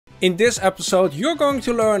In this episode, you're going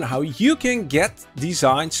to learn how you can get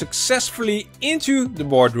design successfully into the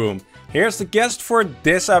boardroom. Here's the guest for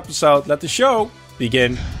this episode. Let the show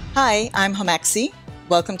begin. Hi, I'm Homaxi.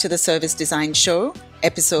 Welcome to the Service Design Show,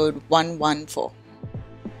 episode 114.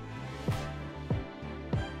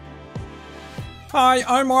 Hi,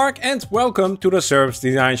 I'm Mark and welcome to the Service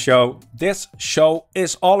Design Show. This show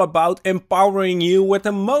is all about empowering you with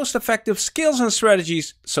the most effective skills and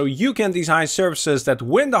strategies so you can design services that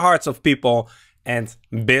win the hearts of people and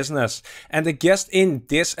business. And the guest in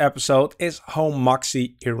this episode is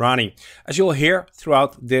Homaxi Irani. As you'll hear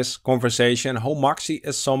throughout this conversation, Homaxi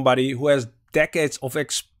is somebody who has decades of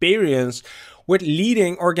experience with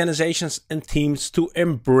leading organizations and teams to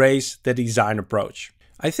embrace the design approach.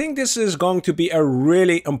 I think this is going to be a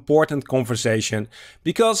really important conversation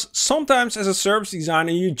because sometimes as a service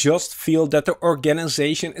designer you just feel that the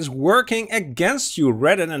organization is working against you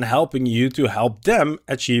rather than helping you to help them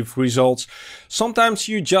achieve results. Sometimes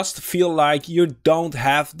you just feel like you don't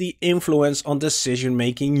have the influence on decision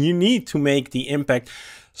making you need to make the impact.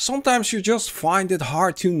 Sometimes you just find it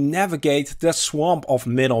hard to navigate the swamp of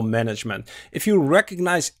middle management. If you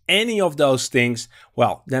recognize any of those things,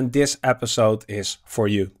 well, then this episode is for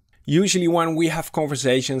you. Usually when we have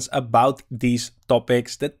conversations about these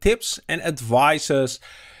topics, the tips and advices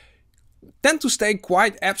tend to stay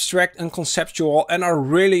quite abstract and conceptual and are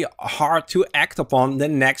really hard to act upon the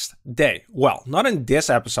next day. Well, not in this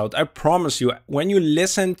episode. I promise you, when you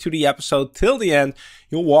listen to the episode till the end,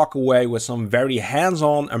 you'll walk away with some very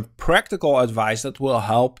hands-on and practical advice that will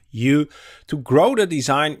help you to grow the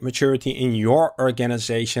design maturity in your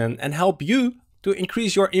organization and help you to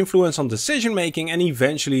increase your influence on decision making and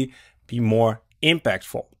eventually be more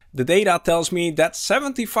impactful. The data tells me that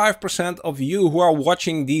 75% of you who are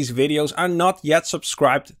watching these videos are not yet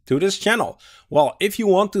subscribed to this channel. Well, if you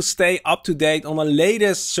want to stay up to date on the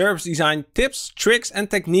latest service design tips, tricks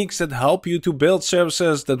and techniques that help you to build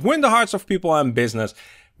services that win the hearts of people and business,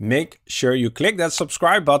 make sure you click that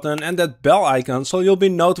subscribe button and that bell icon so you'll be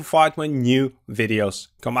notified when new videos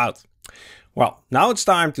come out. Well, now it's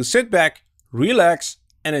time to sit back, relax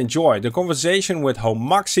and enjoy the conversation with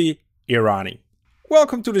Homaxi Irani.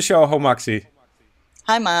 Welcome to the show, Homaxi.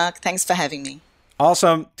 Hi, Mark. Thanks for having me.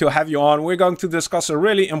 Awesome to have you on. We're going to discuss a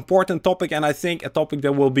really important topic, and I think a topic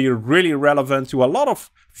that will be really relevant to a lot of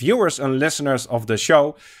viewers and listeners of the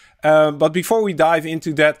show. But before we dive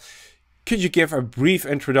into that, could you give a brief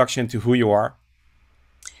introduction to who you are?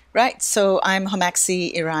 Right. So I'm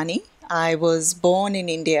Homaxi Irani. I was born in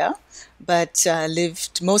India, but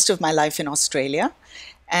lived most of my life in Australia.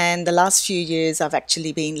 And the last few years, I've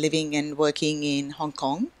actually been living and working in Hong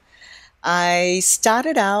Kong. I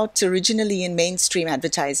started out originally in mainstream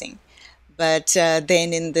advertising, but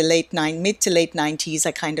then in the mid to late 90s,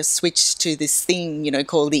 I kind of switched to this thing,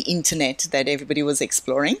 called the internet that everybody was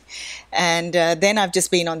exploring. And then I've just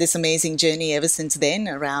been on this amazing journey ever since then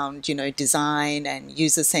around, design and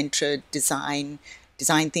user-centered design,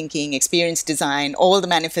 design thinking, experience design, all the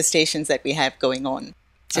manifestations that we have going on.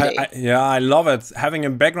 I love it. Having a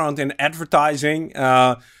background in advertising,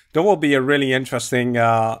 there will be a really interesting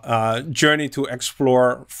journey to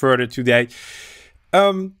explore further today.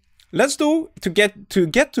 Let's do, to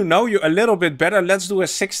get to know you a little bit better, let's do a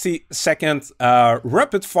 60-second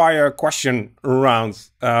rapid fire question round.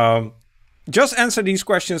 Just answer these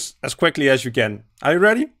questions as quickly as you can. Are you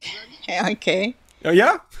ready? Okay. Oh,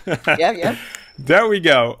 yeah? Yeah. There we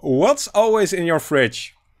go. What's always in your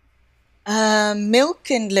fridge?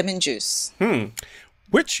 Milk and lemon juice.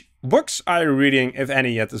 Which books are you reading, if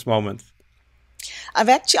any, at this moment?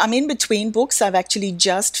 I'm in between books. I've actually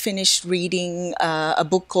just finished reading a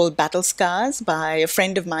book called Battle Scars by a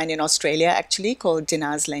friend of mine in Australia, actually, called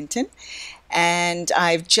Dinaz Lenton. And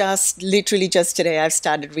I've literally just today, I've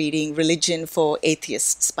started reading Religion for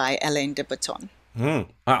Atheists by Alain de Botton.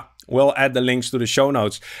 We'll add the links to the show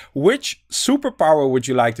notes. Which superpower would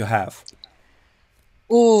you like to have?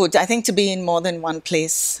 Oh, I think to be in more than one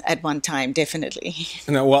place at one time, definitely.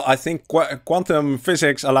 Well, I think quantum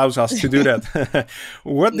physics allows us to do that.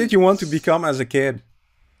 What did you want to become as a kid?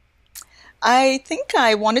 I think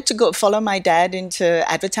I wanted to follow my dad into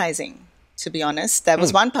advertising, to be honest. That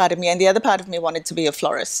was one part of me. And the other part of me wanted to be a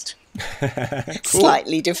florist.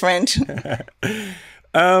 Slightly different.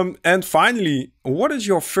 And finally, what is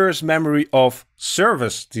your first memory of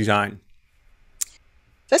service design?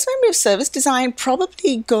 First memory of service design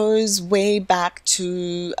probably goes way back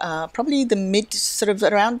to probably the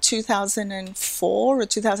around 2004 or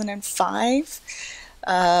 2005.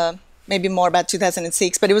 maybe more about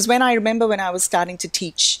 2006, but it was when I remember when I was starting to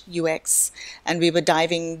teach UX, and we were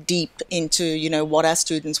diving deep into, what our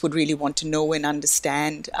students would really want to know and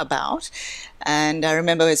understand about. And I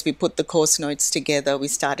remember as we put the course notes together, we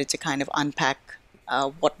started to kind of unpack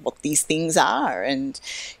what these things are, and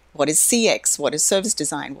what is CX, what is service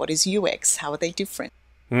design, what is UX, how are they different?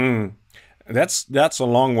 That's a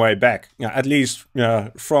long way back, at least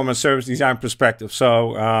from a service design perspective.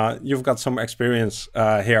 So you've got some experience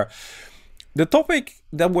here. The topic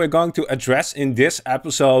that we're going to address in this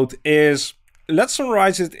episode is, let's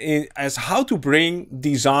summarize it as how to bring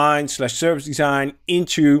design/service design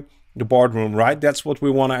into the boardroom, right? That's what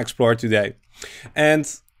we want to explore today. And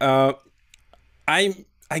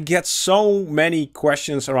I get so many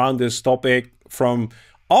questions around this topic from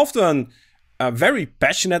often very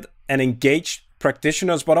passionate and engaged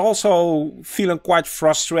practitioners, but also feeling quite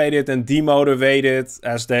frustrated and demotivated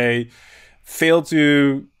as they fail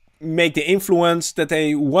to make the influence that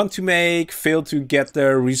they want to make, fail to get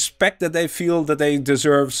the respect that they feel that they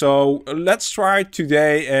deserve. So let's try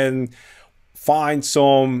today and find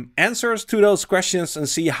some answers to those questions and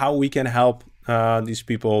see how we can help these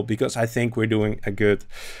people, because I think we're doing a good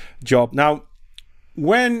job. Now,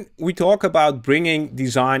 when we talk about bringing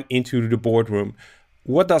design into the boardroom,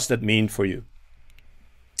 what does that mean for you?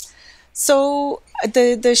 So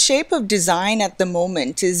the shape of design at the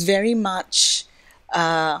moment is very much,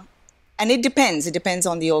 and it depends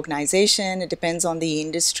on the organization, it depends on the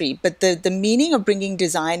industry, but the meaning of bringing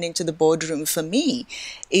design into the boardroom for me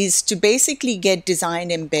is to basically get design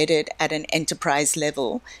embedded at an enterprise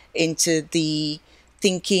level into the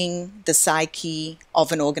thinking, the psyche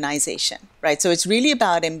of an organization, right? So it's really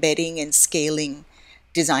about embedding and scaling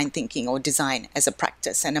design thinking or design as a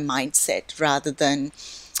practice and a mindset, rather than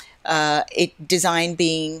design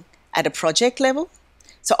being at a project level.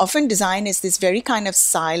 So often design is this very kind of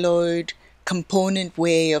siloed component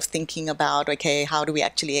way of thinking about, okay, how do we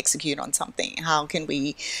actually execute on something? How can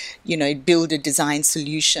we, build a design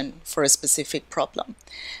solution for a specific problem?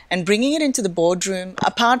 And bringing it into the boardroom,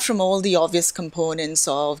 apart from all the obvious components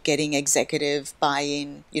of getting executive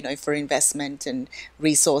buy-in, for investment and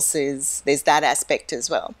resources, there's that aspect as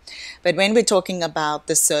well. But when we're talking about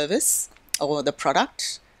the service or the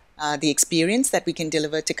product, the experience that we can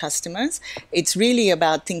deliver to customers, it's really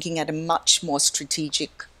about thinking at a much more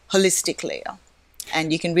strategic, holistic layer.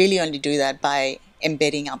 And you can really only do that by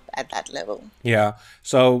embedding up at that level. Yeah.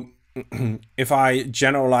 So if I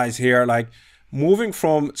generalize here, like moving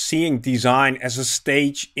from seeing design as a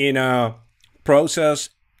stage in a process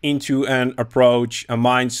into an approach, a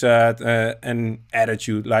mindset, an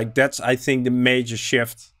attitude, like that's, I think, the major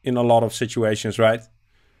shift in a lot of situations, right?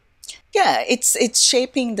 Yeah, it's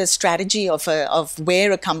shaping the strategy of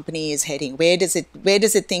where a company is heading. Where does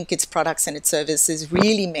it think its products and its services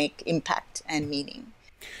really make impact and meaning?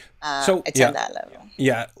 It's at that level.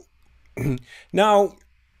 Yeah. Now,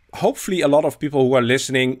 hopefully a lot of people who are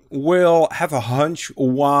listening will have a hunch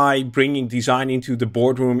why bringing design into the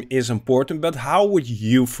boardroom is important, but how would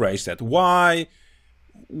you phrase that? Why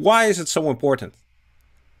is it so important?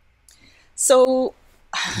 So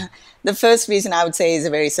the first reason I would say is a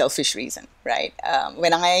very selfish reason, right?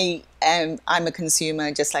 When I'm a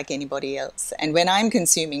consumer just like anybody else. And when I'm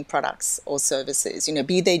consuming products or services,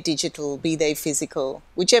 be they digital, be they physical,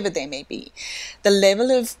 whichever they may be, the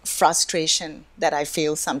level of frustration that I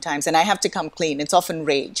feel sometimes, and I have to come clean, it's often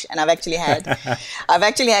rage. And I've actually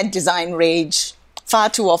had design rage far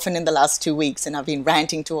too often in the last 2 weeks, and I've been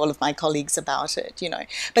ranting to all of my colleagues about it,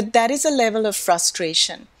 But that is a level of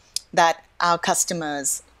frustration that our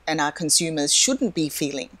customers and our consumers shouldn't be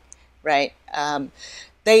feeling, right?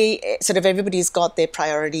 Everybody's got their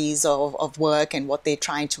priorities of work and what they're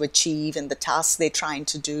trying to achieve and the tasks they're trying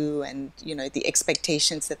to do and, the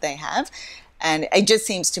expectations that they have. And it just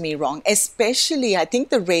seems to me wrong. Especially, I think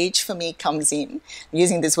the rage for me comes in, I'm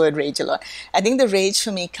using this word rage a lot. I think the rage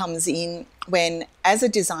for me comes in when, as a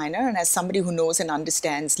designer and as somebody who knows and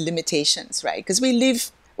understands limitations, right? Because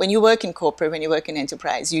when you work in corporate, when you work in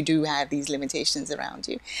enterprise, you do have these limitations around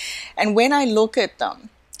you. And when I look at them,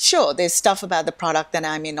 sure, there's stuff about the product that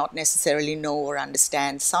I may not necessarily know or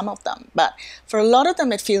understand, some of them. But for a lot of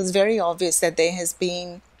them, it feels very obvious that there has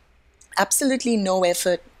been absolutely no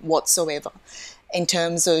effort whatsoever in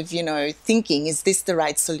terms of, thinking, is this the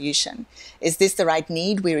right solution? Is this the right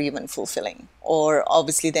need we're even fulfilling? Or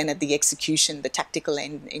obviously then at the execution, the tactical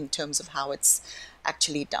end in terms of how it's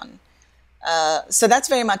actually done. So that's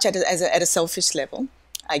very much at a selfish level,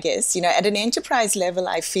 I guess. At an enterprise level,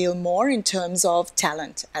 I feel more in terms of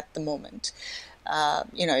talent at the moment.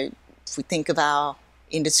 If we think of our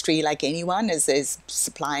industry like anyone, as there's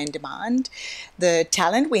supply and demand. The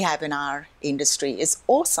talent we have in our industry is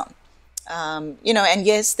awesome. And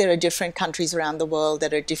yes, there are different countries around the world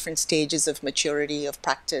that are at different stages of maturity of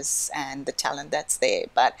practice and the talent that's there.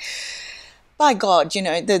 But by God,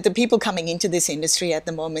 the people coming into this industry at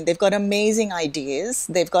the moment, they've got amazing ideas.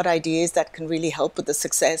 They've got ideas that can really help with the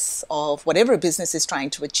success of whatever a business is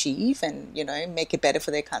trying to achieve and, make it better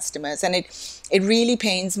for their customers. And it really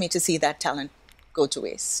pains me to see that talent go to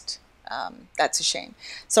waste. That's a shame.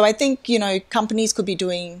 So I think, companies could be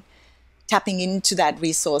tapping into that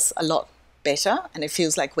resource a lot better, and it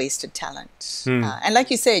feels like wasted talent. And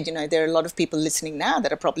like you said, there are a lot of people listening now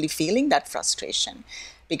that are probably feeling that frustration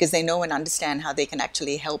because they know and understand how they can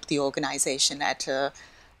actually help the organization at a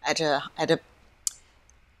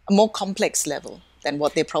more complex level than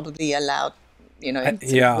what they're probably allowed,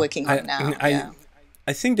 working on now.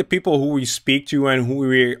 I think the people who we speak to and who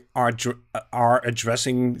we are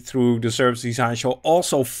addressing through the Service Design Show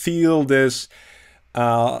also feel this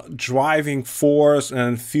driving force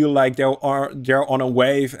and feel like they're on a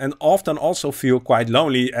wave, and often also feel quite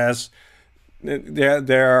lonely as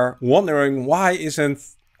they're wondering why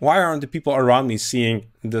aren't the people around me seeing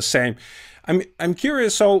the same. I'm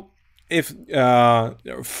curious. So if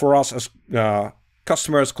for us as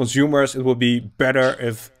customers, consumers, it would be better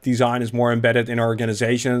if design is more embedded in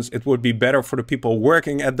organizations. It would be better for the people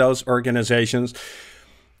working at those organizations.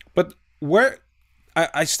 But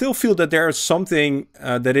I still feel that there is something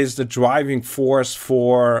that is the driving force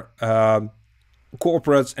for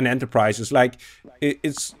corporates and enterprises. Like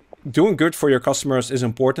it's doing good for your customers is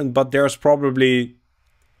important, but there's probably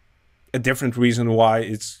a different reason why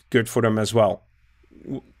it's good for them as well.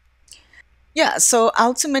 Yeah, so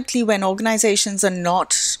ultimately when organizations are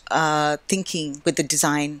not thinking with the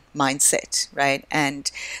design mindset, right,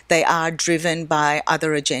 and they are driven by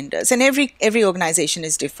other agendas, and every organization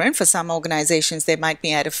is different. For some organizations, they might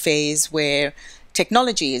be at a phase where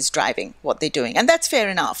technology is driving what they're doing, and that's fair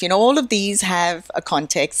enough. All of these have a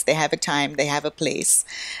context, they have a time, they have a place.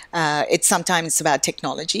 It's sometimes about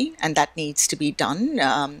technology, and that needs to be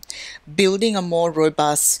done. Building a more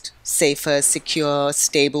robust, safer, secure,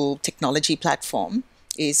 stable technology platform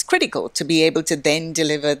is critical to be able to then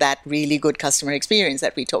deliver that really good customer experience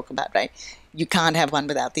that we talk about, right? You can't have one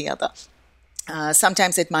without the other.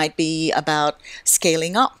 Sometimes it might be about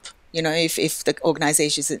scaling up. If the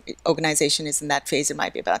organization is in that phase, it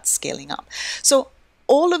might be about scaling up. So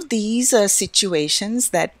all of these are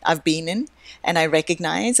situations that I've been in and I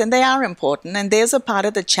recognize, and they are important. And there's a part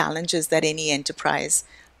of the challenges that any enterprise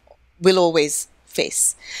will always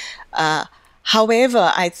face.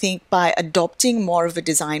 However, I think by adopting more of a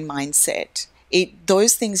design mindset,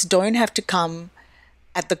 those things don't have to come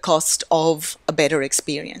at the cost of a better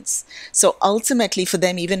experience. So ultimately for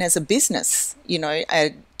them, even as a business,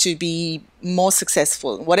 to be more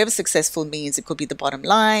successful, whatever successful means, it could be the bottom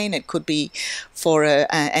line, it could be for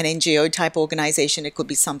an NGO type organization, it could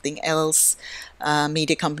be something else,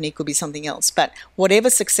 media company, it could be something else. But whatever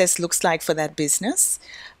success looks like for that business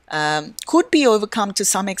could be overcome to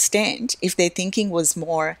some extent if their thinking was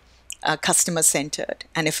more customer-centered,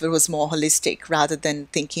 and if it was more holistic, rather than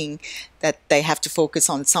thinking that they have to focus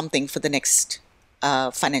on something for the next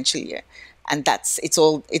financial year, and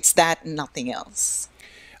it's that and nothing else.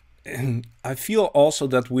 And I feel also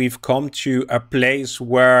that we've come to a place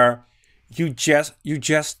where you just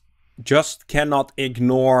cannot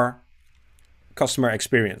ignore customer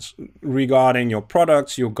experience regarding your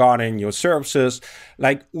products, regarding your services.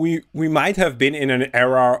 Like we might have been in an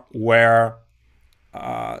era where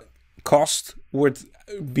cost would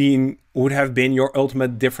have been your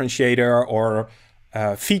ultimate differentiator, or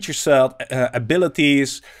feature set,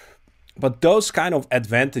 abilities, but those kind of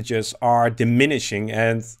advantages are diminishing,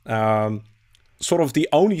 and sort of the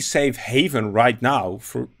only safe haven right now,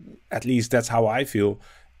 for at least that's how I feel,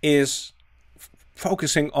 is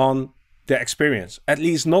focusing on the experience, at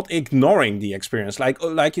least not ignoring the experience.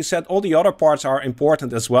 Like you said, all the other parts are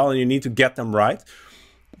important as well, and you need to get them right,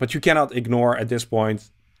 but you cannot ignore at this point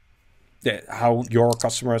how your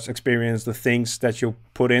customers experience the things that you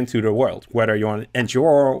put into the world, whether you're an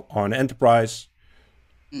NGO or an enterprise.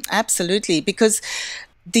 Absolutely, because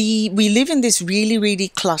we live in this really, really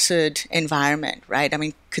cluttered environment, right? I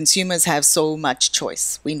mean, consumers have so much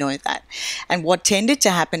choice. We know that. And what tended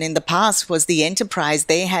to happen in the past was the enterprise,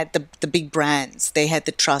 they had the big brands, they had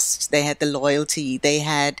the trust, they had the loyalty, they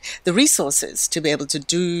had the resources to be able to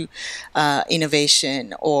do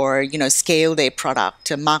innovation or, scale their product,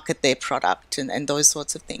 to market their product and those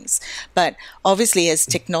sorts of things. But obviously, as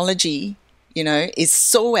technology is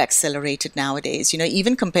so accelerated nowadays,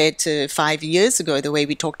 even compared to 5 years ago, the way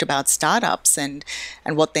we talked about startups and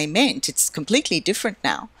what they meant, it's completely different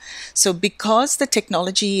now. So because the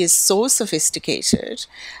technology is so sophisticated,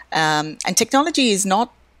 and technology is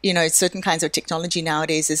not, certain kinds of technology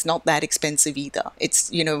nowadays is not that expensive either. It's,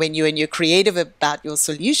 when you're creative about your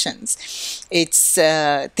solutions, it's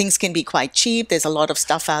things can be quite cheap. There's a lot of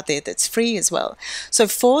stuff out there that's free as well. So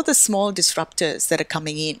for the small disruptors that are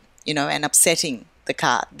coming in, and upsetting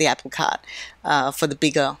the apple cart for the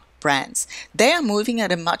bigger brands, they are moving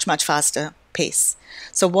at a much, much faster pace.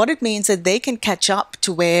 So what it means is that they can catch up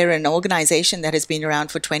to where an organization that has been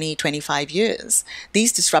around for 20, 25 years,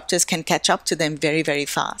 these disruptors can catch up to them very, very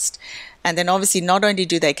fast. And then obviously not only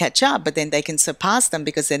do they catch up, but then they can surpass them,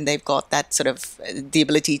 because then they've got that sort of the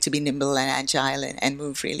ability to be nimble and agile and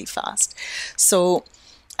move really fast. So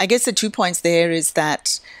I guess the 2 points there is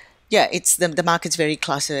that, yeah, it's the market's very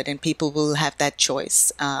cluttered and people will have that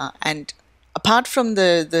choice. And apart from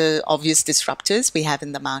the obvious disruptors we have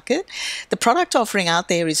in the market, the product offering out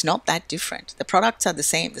there is not that different. The products are the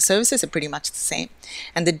same. The services are pretty much the same.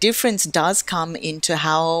 And the difference does come into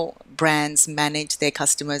how brands manage their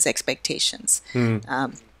customers' expectations.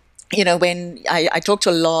 When I talk to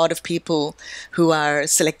a lot of people who are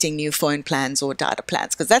selecting new phone plans or data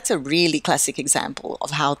plans, because that's a really classic example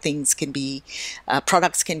of how things can be,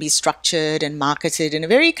 products can be structured and marketed in a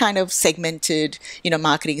very kind of segmented,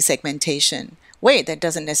 marketing segmentation way that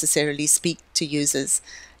doesn't necessarily speak to users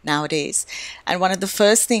nowadays. And one of the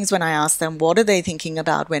first things when I ask them, what are they thinking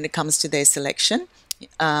about when it comes to their selection?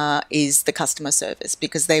 Is the customer service,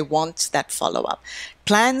 because they want that follow-up.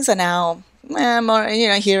 Plans are now more,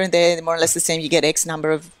 here and there, more or less the same. You get X number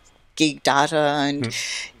of gig data and,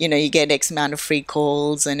 you get X amount of free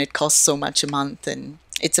calls and it costs so much a month, and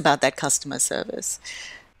it's about that customer service.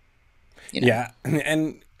 Yeah,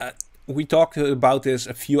 and we talked about this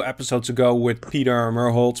a few episodes ago with Peter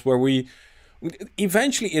Merholtz, where we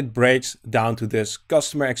eventually it breaks down to this: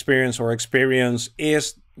 customer experience or experience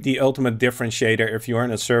is the ultimate differentiator if you're in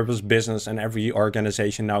a service business, and every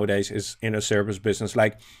organization nowadays is in a service business.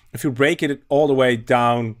 Like, if you break it all the way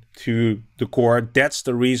down to the core, that's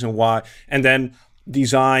the reason why. And then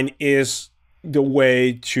design is the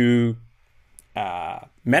way to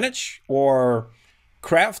manage or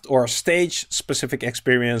craft or stage specific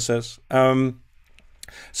experiences.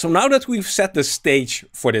 So now that we've set the stage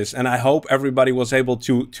for this, and I hope everybody was able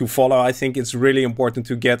to follow, I think it's really important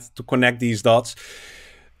to connect these dots.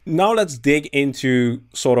 Now let's dig into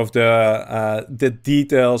sort of the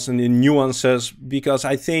details and the nuances, because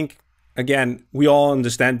I think, again, we all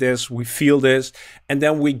understand this, we feel this, and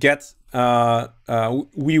then we get,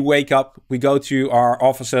 we wake up, we go to our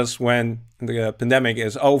offices when the pandemic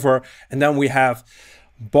is over, and then we have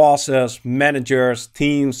bosses, managers,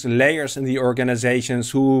 teams, layers in the organizations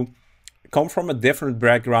who come from a different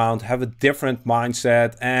background, have a different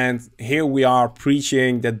mindset, and here we are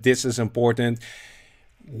preaching that this is important.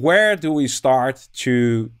 Where do we start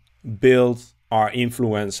to build our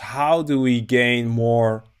influence? How do we gain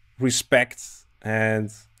more respect and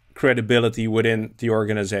credibility within the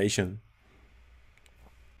organization?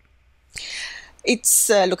 It's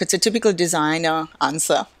it's a typical designer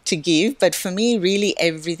answer to give, but for me, really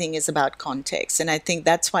everything is about context. And I think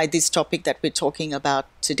that's why this topic that we're talking about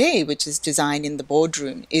today, which is design in the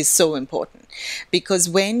boardroom, is so important. Because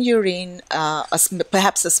when you're in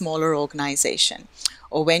perhaps a smaller organization,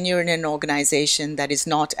 or when you're in an organization that is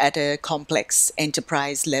not at a complex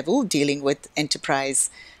enterprise level dealing with enterprise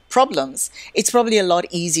problems, it's probably a lot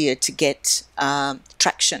easier to get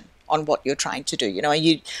traction on what you're trying to do.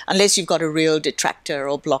 Unless you've got a real detractor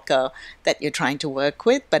or blocker that you're trying to work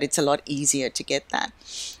with, but it's a lot easier to get that.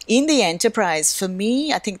 In the enterprise, for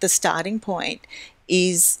me, I think the starting point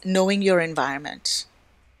is knowing your environment,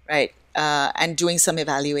 right? And doing some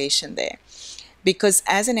evaluation there. Because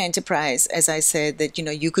as an enterprise, as I said, that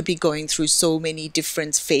you could be going through so many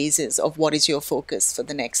different phases of what is your focus for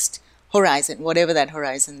the next horizon, whatever that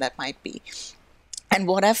horizon that might be. And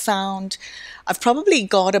what I've found, I've probably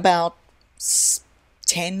got about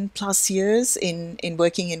 10 plus years in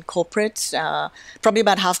working in corporate. Probably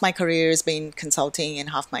about half my career has been consulting and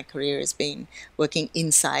half my career has been working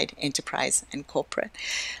inside enterprise and corporate.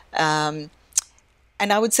 And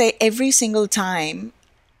I would say every single time,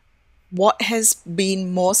 what has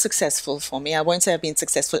been more successful for me, I won't say I've been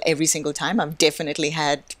successful every single time. I've definitely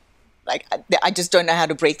had, I just don't know how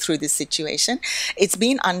to break through this situation. It's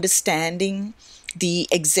been understanding the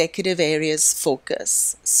executive area's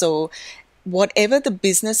focus. So whatever the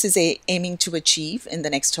business is aiming to achieve in the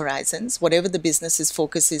next horizons, whatever the business's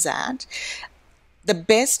focus is at, the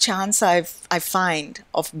best chance I find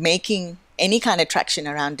of making any kind of traction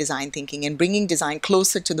around design thinking and bringing design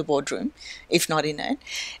closer to the boardroom, if not in it,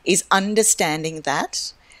 is understanding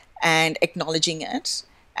that and acknowledging it,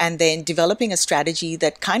 and then developing a strategy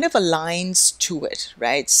that kind of aligns to it,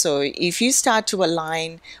 right? So if you start to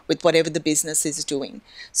align with whatever the business is doing.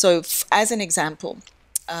 So as an example,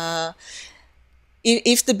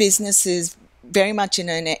 if the business is very much in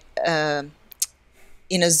a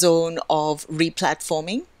zone of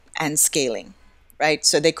replatforming and scaling, right?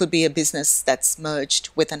 So there could be a business that's merged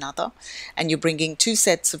with another, and you're bringing two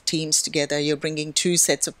sets of teams together. You're bringing two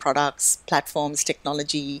sets of products, platforms,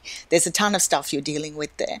 technology. There's a ton of stuff you're dealing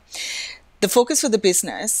with there. The focus for the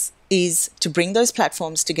business is to bring those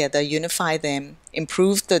platforms together, unify them,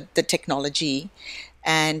 improve the technology,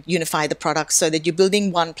 and unify the products so that you're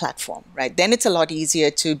building one platform, right? Then it's a lot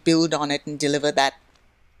easier to build on it and deliver that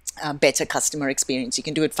better customer experience. You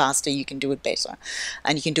can do it faster, you can do it better,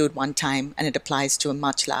 and you can do it one time, and it applies to a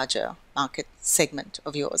much larger market segment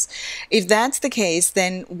of yours. If that's the case,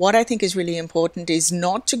 then what I think is really important is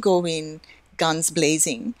not to go in guns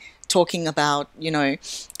blazing, talking about,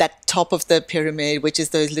 that top of the pyramid, which is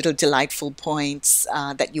those little delightful points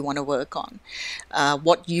that you want to work on.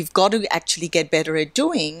 What you've got to actually get better at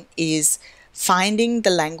doing is finding the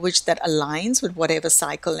language that aligns with whatever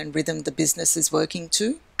cycle and rhythm the business is working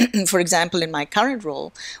to. For example, in my current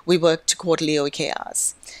role, we work to quarterly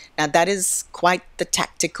OKRs. Now, that is quite the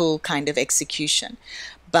tactical kind of execution.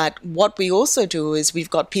 But what we also do is we've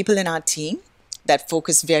got people in our team that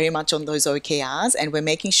focus very much on those OKRs, and we're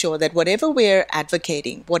making sure that whatever we're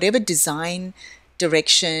advocating, whatever design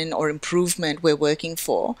direction or improvement we're working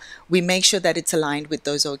for, we make sure that it's aligned with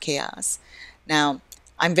those OKRs. Now,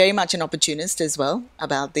 I'm very much an opportunist as well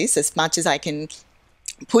about this. As much as I can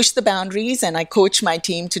push the boundaries and I coach my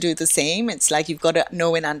team to do the same, it's like you've got to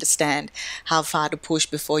know and understand how far to push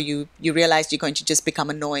before you realize you're going to just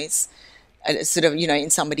become a noise, sort of, in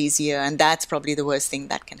somebody's ear. And that's probably the worst thing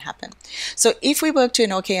that can happen. So if we work to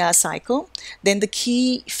an OKR cycle, then the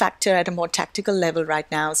key factor at a more tactical level right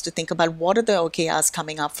now is to think about what are the OKRs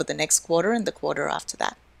coming up for the next quarter and the quarter after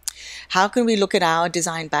that. How can we look at our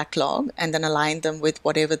design backlog and then align them with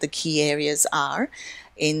whatever the key areas are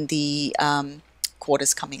in the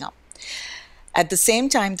quarters coming up? At the same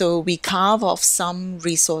time, though, we carve off some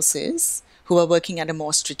resources who are working at a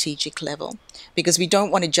more strategic level, because we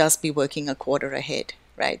don't want to just be working a quarter ahead,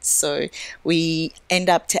 right? So we end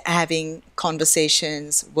up having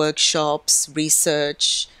conversations, workshops,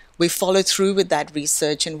 research. We follow through with that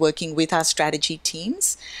research and working with our strategy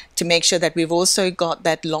teams to make sure that we've also got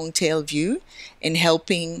that long tail view in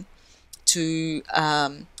helping to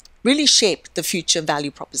really shape the future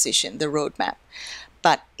value proposition, the roadmap.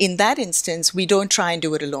 But in that instance, we don't try and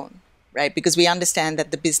do it alone, right? Because we understand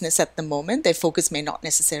that the business at the moment, their focus may not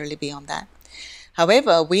necessarily be on that.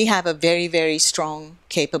 However, we have a very, very strong,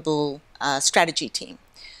 capable strategy team.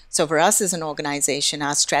 So for us as an organization,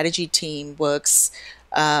 our strategy team works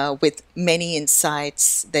with many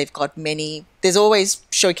insights. They've got there's always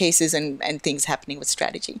showcases and things happening with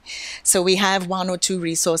strategy. So we have one or two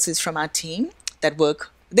resources from our team that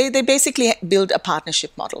work. They basically build a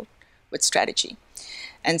partnership model with strategy.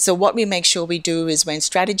 And so what we make sure we do is when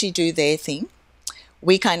strategy do their thing,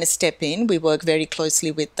 we kind of step in, we work very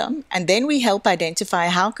closely with them, and then we help identify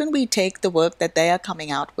how can we take the work that they are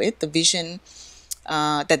coming out with, the vision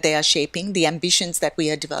that they are shaping, the ambitions that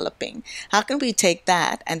we are developing. How can we take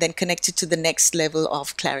that and then connect it to the next level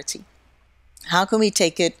of clarity? How can we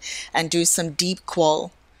take it and do some deep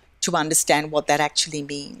qual to understand what that actually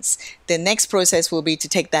means? The next process will be to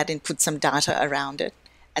take that and put some data around it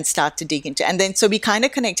and start to dig into. And then so we kind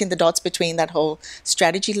of connecting the dots between that whole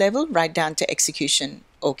strategy level right down to execution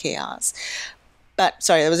OKRs. But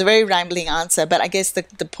sorry, that was a very rambling answer, but I guess the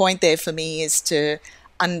point there for me is to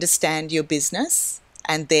understand your business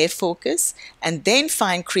and their focus, and then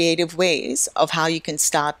find creative ways of how you can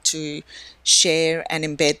start to share and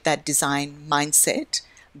embed that design mindset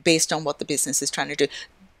based on what the business is trying to do.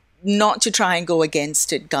 Not to try and go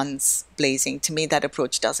against it, guns blazing. To me, that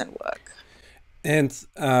approach doesn't work. And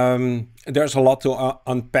there's a lot to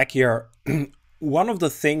unpack here. One of the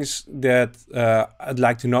things that I'd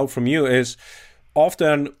like to know from you is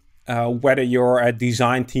often whether you're a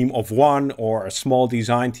design team of one or a small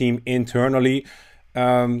design team internally,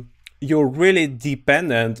 you're really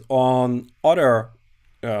dependent on other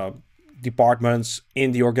departments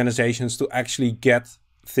in the organizations to actually get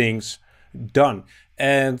things done.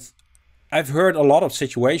 And I've heard a lot of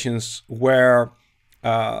situations where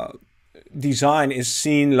design is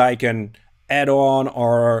seen like an add-on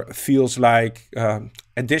or feels like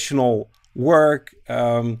additional work.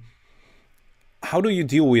 How do you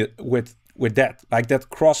deal with with that, like that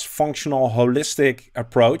cross-functional, holistic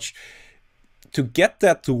approach. To get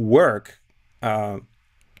that to work,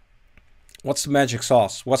 what's the magic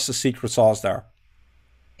sauce? What's the secret sauce there?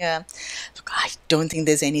 Yeah. Look, I don't think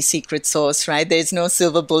there's any secret sauce, right? There's no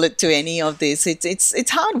silver bullet to any of this.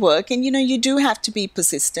 It's hard work, and you do have to be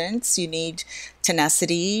persistent. You need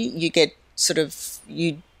tenacity. You get sort of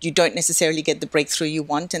you don't necessarily get the breakthrough you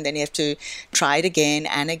want, and then you have to try it again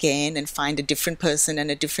and find a different person and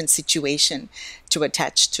a different situation to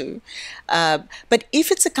attach to. But if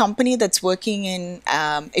it's a company that's working in,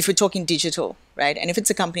 if we're talking digital, right, and if it's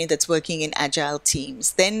a company that's working in agile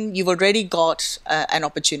teams, then you've already got an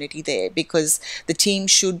opportunity there, because the team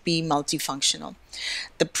should be multifunctional.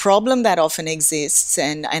 The problem that often exists,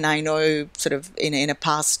 and I know sort of in a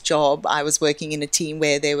past job, I was working in a team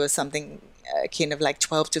where there was something kind of like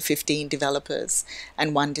 12 to 15 developers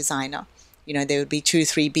and one designer. There would be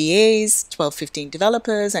 2-3 BAs, 12, 15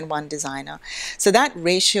 developers, and one designer. So that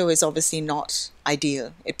ratio is obviously not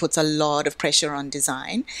ideal. It puts a lot of pressure on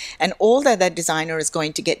design. And all that designer is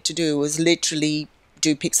going to get to do is literally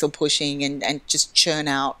do pixel pushing and just churn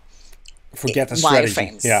out forget the strategy.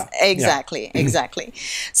 Wireframes. Yeah. Exactly, yeah. Exactly.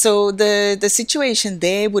 So the situation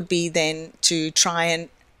there would be then to try and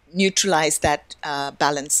neutralize that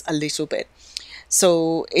balance a little bit.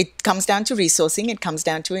 So it comes down to resourcing, it comes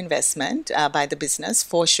down to investment by the business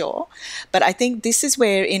for sure. But I think this is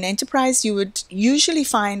where in enterprise you would usually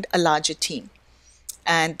find a larger team.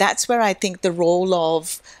 And that's where I think the role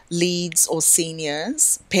of leads or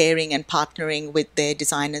seniors pairing and partnering with their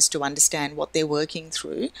designers to understand what they're working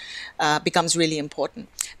through becomes really important.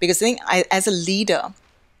 Because I think as a leader,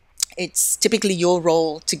 it's typically your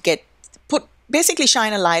role to basically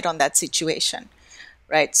shine a light on that situation,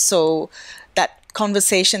 right? So that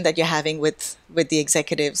conversation that you're having with the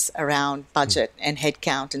executives around budget and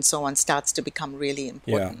headcount and so on starts to become really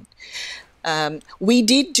important. Yeah. We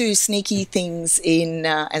did do sneaky things in,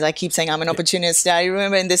 as I keep saying, I'm an opportunist. I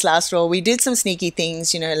remember in this last role, we did some sneaky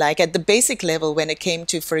things, like at the basic level when it came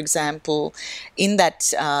to, for example, in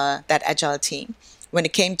that agile team, when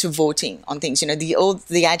it came to voting on things,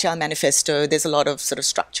 the Agile Manifesto, there's a lot of sort of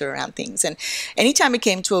structure around things. And anytime it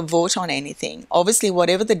came to a vote on anything, obviously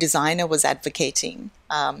whatever the designer was advocating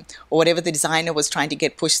or whatever the designer was trying to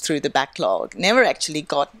get pushed through the backlog never actually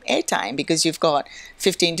got airtime, because you've got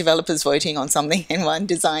 15 developers voting on something and one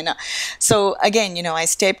designer. So again, I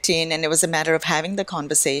stepped in, and it was a matter of having the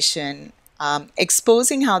conversation,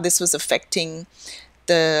 exposing how this was affecting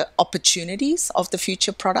the opportunities of the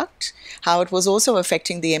future product, how it was also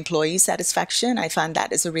affecting the employee satisfaction. I find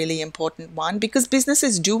that is a really important one, because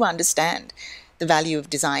businesses do understand the value of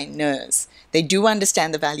designers. They do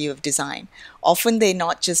understand the value of design. Often they're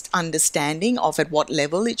not just understanding of at what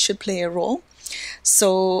level it should play a role.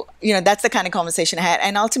 So, that's the kind of conversation I had.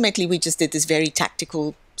 And ultimately, we just did this very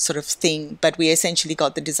tactical sort of thing, but we essentially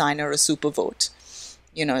got the designer a super vote.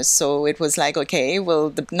 So it was like, okay, well,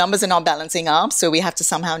 the numbers are not balancing up, so we have to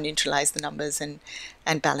somehow neutralize the numbers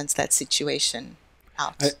and balance that situation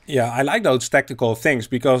out. I like those tactical things,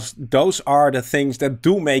 because those are the things that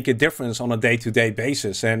do make a difference on a day-to-day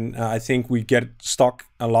basis. And I think we get stuck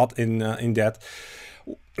a lot in that.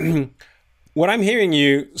 What I'm hearing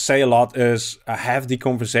you say a lot is have the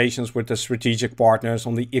conversations with the strategic partners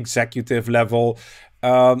on the executive level,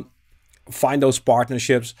 find those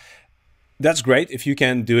partnerships. That's great if you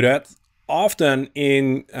can do that. Often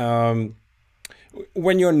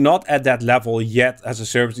when you're not at that level yet as a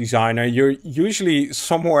service designer, you're usually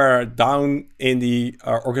somewhere down in the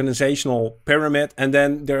organizational pyramid, and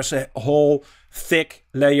then there's a whole thick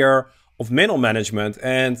layer of middle management.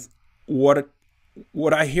 And what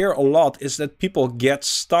I hear a lot is that people get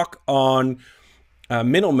stuck on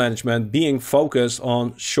middle management being focused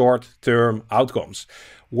on short-term outcomes,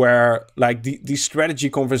 where like the strategy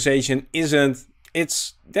conversation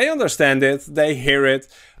they understand it, they hear it,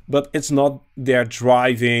 but it's not their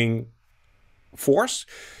driving force.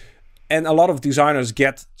 And a lot of designers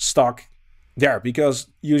get stuck there, because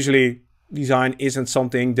usually design isn't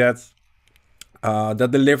something that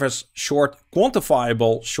delivers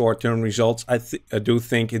quantifiable short-term results. I do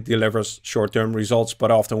think it delivers short-term results,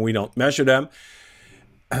 but often we don't measure them.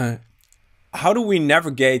 How do we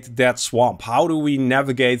navigate that swamp? How do we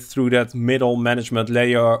navigate through that middle management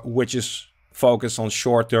layer, which is focused on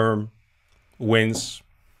short-term wins?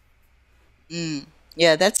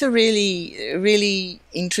 Yeah, that's a really, really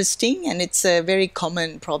interesting, and it's a very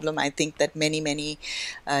common problem, I think, that many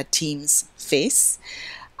teams face.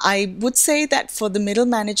 I would say that for the middle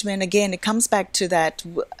management, again, it comes back to that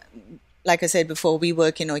like I said before, we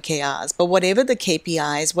work in OKRs, but whatever the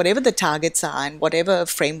KPIs, whatever the targets are, and whatever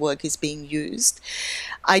framework is being used,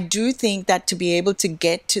 I do think that to be able to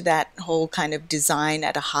get to that whole kind of design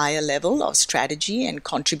at a higher level of strategy and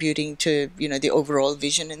contributing to, the overall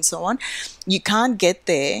vision and so on, you can't get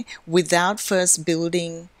there without first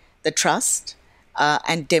building the trust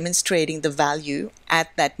and demonstrating the value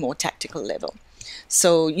at that more tactical level.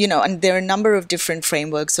 So, and there are a number of different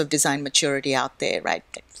frameworks of design maturity out there, right?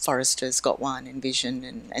 Forrester's got one,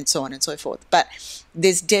 Envision, and so on and so forth. But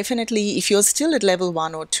there's definitely, if you're still at level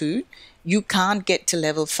 1 or 2, you can't get to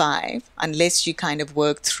level 5 unless you kind of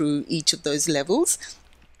work through each of those levels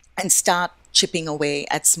and start chipping away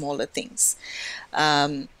at smaller things.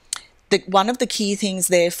 One of the key things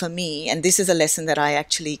there for me, and this is a lesson that I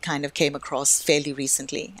actually kind of came across fairly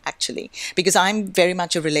recently, actually, because I'm very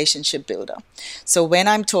much a relationship builder. So when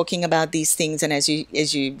I'm talking about these things, and as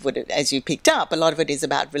you picked up, a lot of it is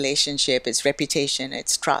about relationship, it's reputation,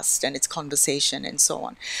 it's trust, and it's conversation, and so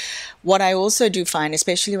on. What I also do find,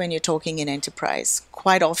 especially when you're talking in enterprise,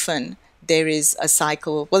 quite often there is a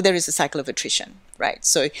cycle of attrition, right?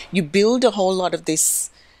 So you build a whole lot of this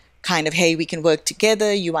kind of, hey, we can work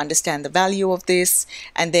together, you understand the value of this,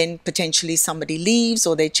 and then potentially somebody leaves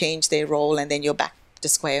or they change their role, and then you're back to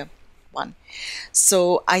square one.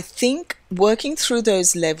 So I think working through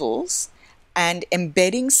those levels and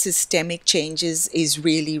embedding systemic changes is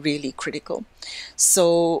really, really critical.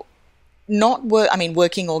 So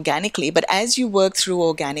working organically, but as you work through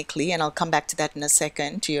organically, and I'll come back to that in a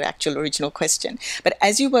second, to your actual original question, but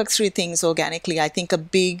as you work through things organically, I think a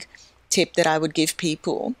big tip that I would give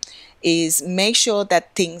people is make sure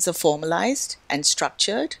that things are formalized and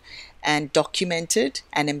structured and documented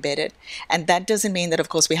and embedded. And that doesn't mean that, of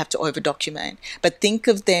course, we have to over-document, but think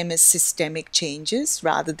of them as systemic changes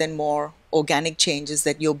rather than more organic changes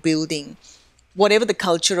that you're building, whatever the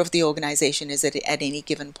culture of the organization is at any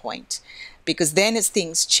given point. Because then as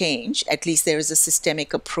things change, at least there is a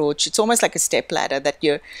systemic approach. It's almost like a step ladder that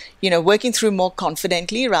you're, working through more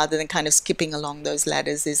confidently rather than kind of skipping along those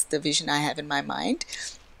ladders is the vision I have in my mind.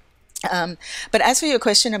 But as for your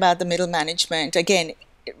question about the middle management, again,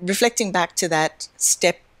 reflecting back to that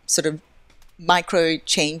step sort of micro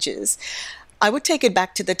changes, I would take it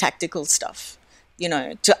back to the tactical stuff.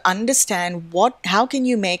 To understand how can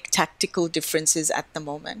you make tactical differences at the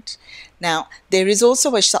moment. Now, there is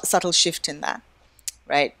also a subtle shift in that,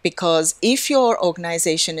 right? Because if your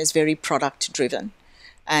organization is very product driven,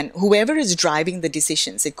 and whoever is driving the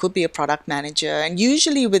decisions, it could be a product manager, and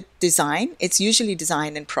usually with design, it's usually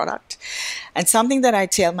design and product. And something that I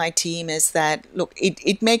tell my team is that, look,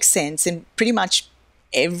 it makes sense in pretty much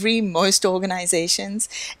most organizations,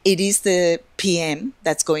 it is the PM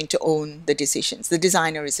that's going to own the decisions. The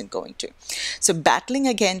designer isn't going to. So battling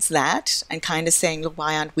against that and kind of saying, look,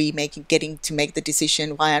 why aren't we getting to make the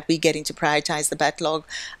decision? Why aren't we getting to prioritize the backlog?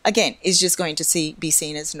 Again, is just going to be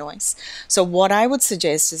seen as noise. So what I would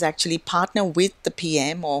suggest is actually partner with the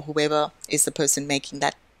PM or whoever is the person making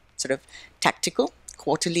that sort of tactical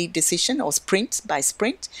quarterly decision or sprint by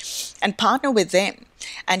sprint, and partner with them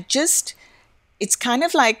and it's kind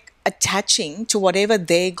of like attaching to whatever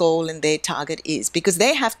their goal and their target is, because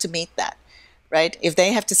they have to meet that, right? If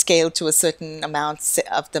they have to scale to a certain amount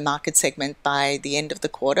of the market segment by the end of the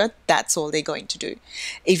quarter, that's all they're going to do.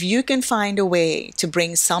 If you can find a way to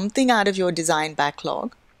bring something out of your design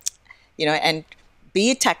backlog, and be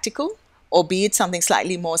it tactical or be it something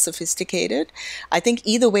slightly more sophisticated, I think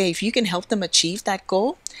either way, if you can help them achieve that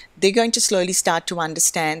goal, they're going to slowly start to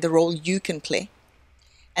understand the role you can play.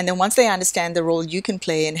 And then once they understand the role you can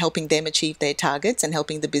play in helping them achieve their targets and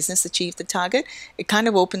helping the business achieve the target, it kind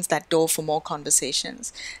of opens that door for more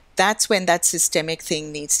conversations. That's when that systemic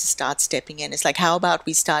thing needs to start stepping in. It's like, how about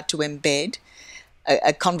we start to embed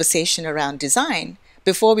a conversation around design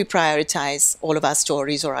before we prioritize all of our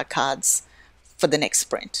stories or our cards for the next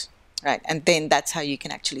sprint, right? And then that's how you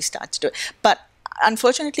can actually start to do it. But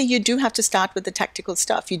unfortunately, you do have to start with the tactical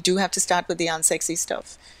stuff. You do have to start with the unsexy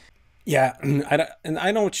stuff. Yeah, and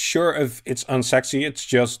I'm not sure if it's unsexy, it's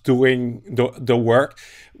just doing the work.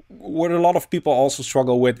 What a lot of people also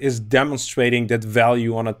struggle with is demonstrating that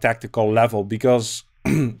value on a tactical level, because,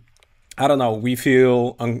 I don't know, we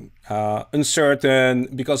feel uncertain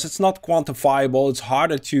because it's not quantifiable, it's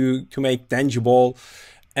harder to make tangible,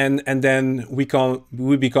 and then we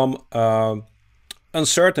become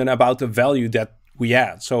uncertain about the value that we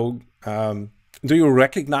add. So, do you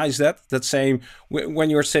recognize that same when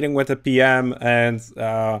you're sitting with a PM and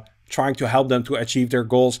trying to help them to achieve their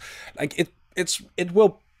goals? Like it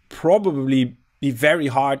will probably be very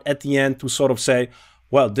hard at the end to sort of say,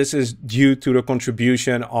 well, this is due to the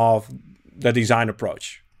contribution of the design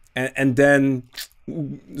approach. and then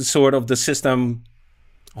sort of the system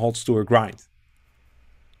halts to a grind.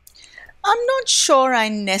 I'm not sure I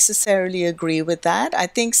necessarily agree with that. I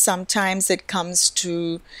think sometimes it comes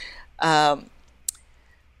to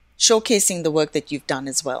showcasing the work that you've done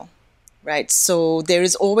as well, right? So there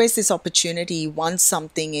is always this opportunity once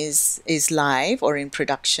something is live or in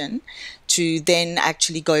production to then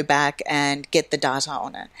actually go back and get the data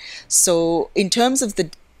on it. So in terms of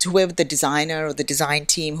whoever the designer or the design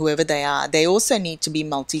team, whoever they are, they also need to be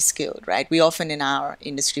multi-skilled, right? We often in our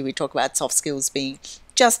industry, we talk about soft skills being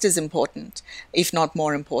just as important, if not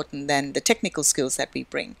more important than the technical skills that we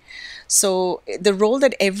bring. So the role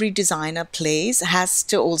that every designer plays has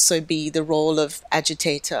to also be the role of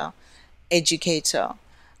agitator, educator.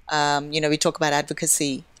 We talk about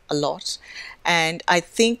advocacy a lot. And I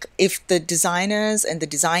think if the designers and the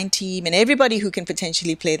design team and everybody who can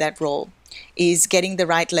potentially play that role is getting the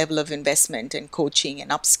right level of investment and coaching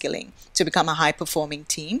and upskilling to become a high-performing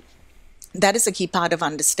team, that is a key part of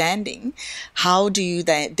understanding how do you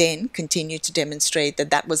then continue to demonstrate that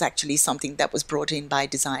that was actually something that was brought in by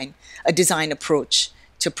design, a design approach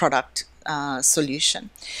to product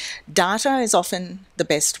solution. Data is often the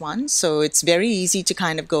best one. So it's very easy to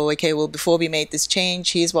kind of go, okay, well, before we made this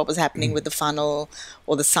change, here's what was happening with the funnel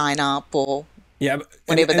or the sign up or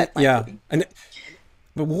whatever that might be.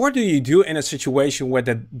 But what do you do in a situation where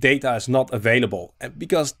the data is not available?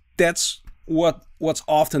 Because that's what's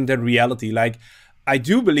often the reality. Like, I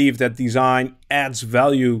do believe that design adds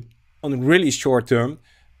value on really short term,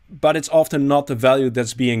 but it's often not the value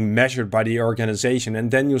that's being measured by the organization.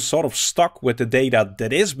 And then you're sort of stuck with the data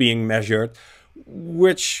that is being measured,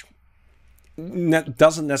 which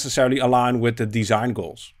doesn't necessarily align with the design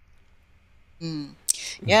goals.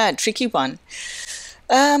 Yeah, tricky one.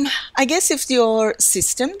 I guess if your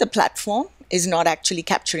system, the platform, is not actually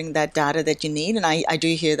capturing that data that you need, and I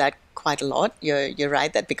do hear that quite a lot, you're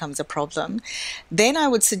right, that becomes a problem, then I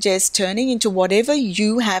would suggest turning into whatever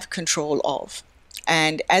you have control of.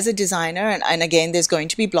 And as a designer, and again, there's going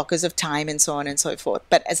to be blockers of time and so on and so forth,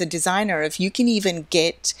 but as a designer, if you can even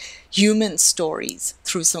get human stories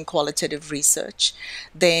through some qualitative research,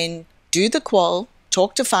 then do the qual,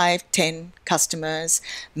 talk to 5, 10 customers,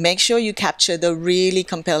 make sure you capture the really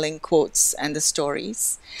compelling quotes and the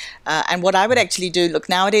stories. And what I would actually do, look,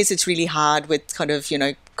 nowadays it's really hard with kind of,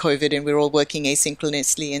 COVID and we're all working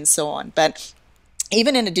asynchronously and so on. But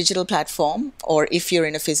even in a digital platform, or if you're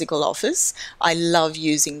in a physical office, I love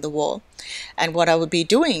using the wall. And what I would be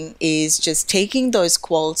doing is just taking those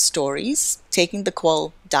qual stories, taking the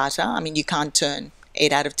qual data. I mean, you can't turn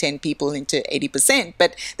 8 out of 10 people into 80%,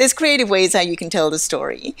 but there's creative ways how you can tell the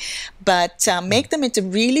story. But make them into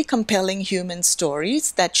really compelling human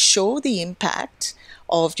stories that show the impact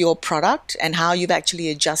of your product and how you've actually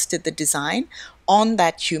adjusted the design on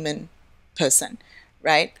that human person,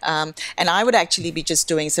 right? And I would actually be just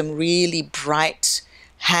doing some really bright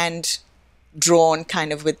hand-drawn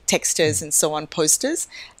kind of with textures and so on posters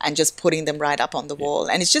and just putting them right up on the wall.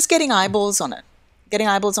 And it's just getting eyeballs on it. Getting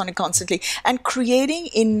eyeballs on it constantly and creating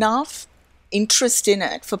enough interest in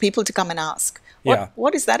it for people to come and ask,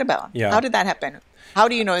 what is that about? How did that happen? How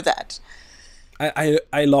do you know that?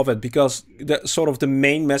 I love it because the sort of the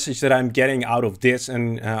main message that I'm getting out of this,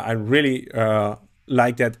 and I really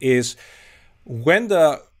like that, is when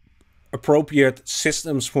the appropriate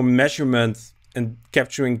systems for measurement and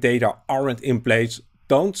capturing data aren't in place,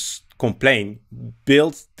 don't complain.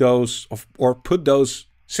 Build those or put those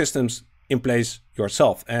systems in place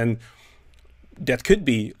yourself. And that could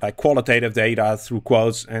be like qualitative data through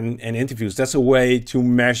quotes and interviews. That's a way to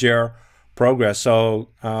measure progress. So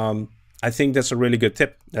I think that's a really good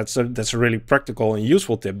tip. That's a really practical and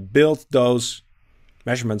useful tip. Build those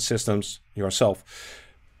measurement systems yourself.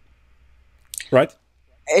 Right?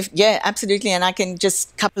 Yeah, absolutely. And I can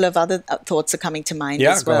just, a couple of other thoughts are coming to mind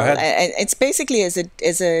as well. Go ahead. It's basically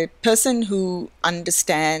as a person who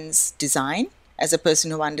understands design, as a person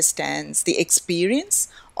who understands the experience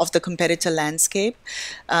of the competitor landscape,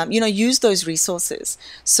 use those resources.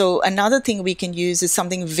 So another thing we can use is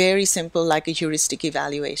something very simple like a heuristic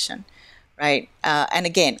evaluation, right? And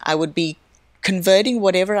again, I would be converting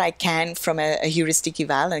whatever I can from a heuristic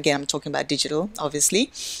eval. And again, I'm talking about digital,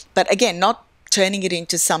 obviously. But again, not turning it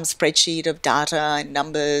into some spreadsheet of data and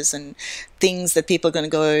numbers and things that people are going to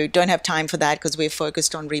go, don't have time for that because we're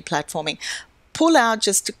focused on replatforming. Pull out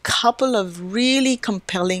just a couple of really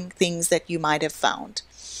compelling things that you might have found,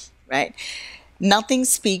 right? Nothing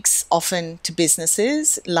speaks often to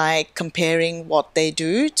businesses like comparing what they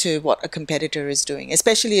do to what a competitor is doing,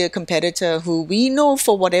 especially a competitor who we know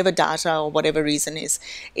for whatever data or whatever reason is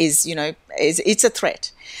it's a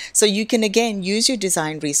threat. So you can again use your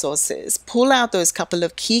design resources, pull out those couple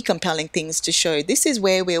of key compelling things to show this is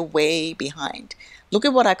where we're way behind. Look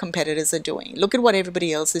at what our competitors are doing. Look at what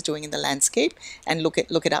everybody else is doing in the landscape, and look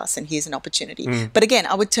at us, and here's an opportunity. But again,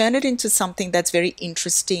 I would turn it into something that's very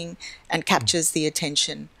interesting and captures the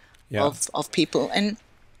attention of people. And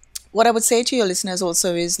what I would say to your listeners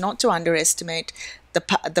also is not to underestimate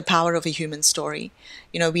the power of a human story.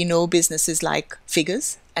 We know businesses like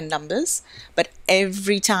figures and numbers, but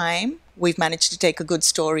every time we've managed to take a good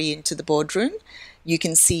story into the boardroom, you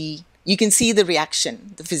can see the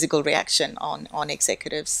reaction, the physical reaction on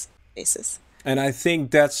executives' faces. And I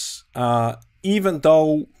think that's, even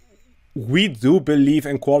though we do believe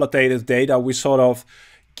in qualitative data, we sort of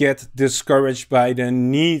get discouraged by the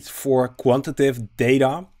need for quantitative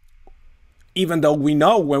data. Even though we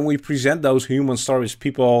know when we present those human stories,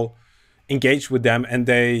 people engage with them, and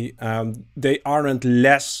they aren't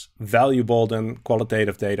less valuable than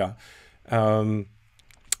qualitative data.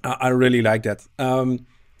 I really like that.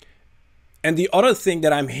 And the other thing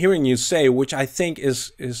that I'm hearing you say, which I think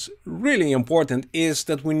is really important, is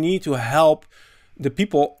that we need to help the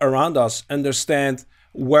people around us understand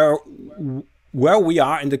where we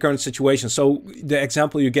are in the current situation. So the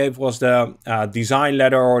example you gave was the design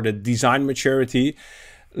ladder or the design maturity,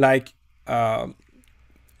 like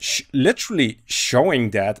literally showing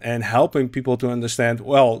that and helping people to understand,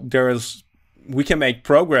 well, we can make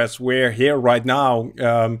progress. We're here right now.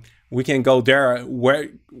 We can go there.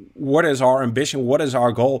 What is our ambition? What is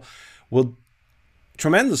our goal? Will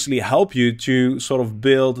tremendously help you to sort of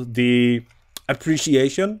build the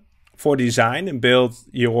appreciation for design and build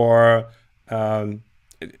your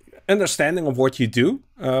understanding of what you do.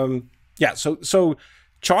 So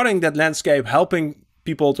charting that landscape, helping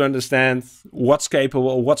people to understand what's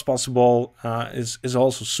capable, what's possible, is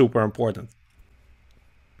also super important.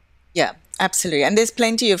 Yeah, absolutely. And there's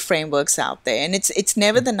plenty of frameworks out there. And it's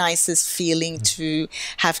never the nicest feeling to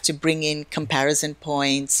have to bring in comparison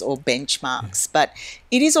points or benchmarks. But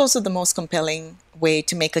it is also the most compelling way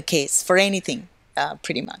to make a case for anything,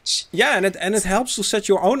 pretty much. Yeah, and it helps to set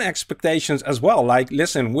your own expectations as well. Like,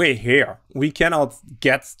 listen, we're here. We cannot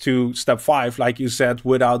get to step 5, like you said,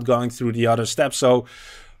 without going through the other steps. So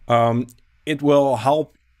it will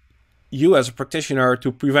help you as a practitioner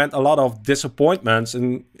to prevent a lot of disappointments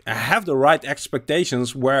and have the right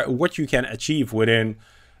expectations what you can achieve within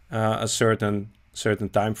a certain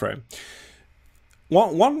time frame.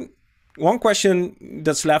 One question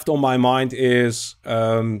that's left on my mind is,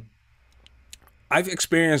 I've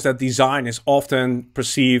experienced that design is often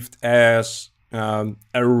perceived as a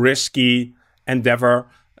risky endeavor.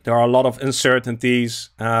 There are a lot of uncertainties,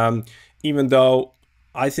 even though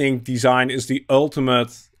I think design is the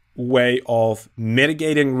ultimate way of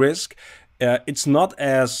mitigating risk. It's not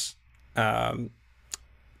as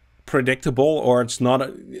predictable, or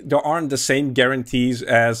there aren't the same guarantees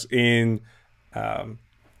as in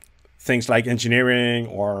things like engineering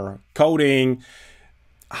or coding.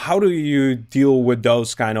 How do you deal with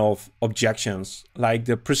those kind of objections, like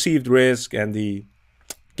the perceived risk and the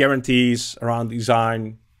guarantees around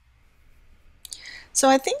design? So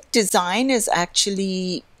I think design is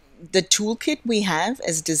actually the toolkit we have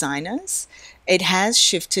as designers. It has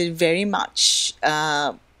shifted very much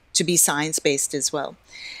to be science-based as well.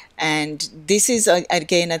 And this is,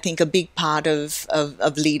 again, I think a big part of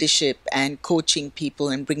leadership and coaching people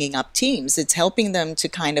and bringing up teams. It's helping them to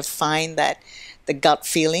kind of find the gut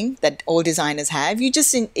feeling that all designers have. You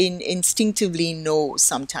just instinctively know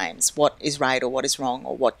sometimes what is right or what is wrong,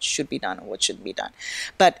 or what should be done or what shouldn't be done.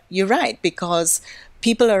 But you're right, because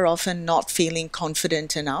people are often not feeling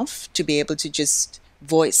confident enough to be able to just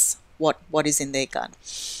voice what is in their gut.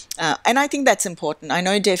 And I think that's important. I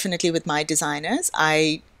know definitely with my designers,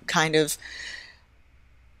 I kind of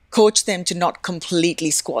coach them to not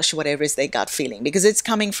completely squash whatever is their gut feeling, because it's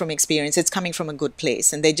coming from experience, it's coming from a good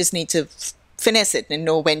place, and they just need to finesse it and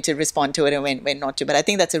know when to respond to it and when not to. But I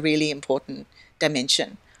think that's a really important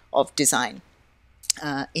dimension of design,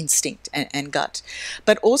 instinct and gut.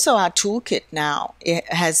 But also our toolkit now, it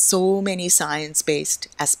has so many science-based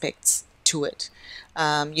aspects to it.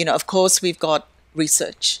 Of course, we've got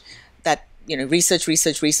research that, research.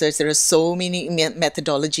 There are so many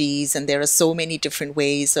methodologies, and there are so many different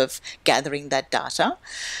ways of gathering that data.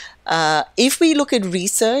 If we look at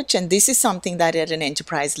research, and this is something that at an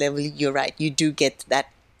enterprise level, you're right, you do get that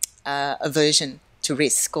aversion to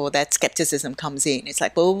risk, or that skepticism comes in. It's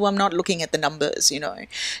like, well, I'm not looking at the numbers,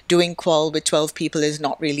 doing qual with 12 people is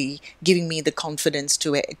not really giving me the confidence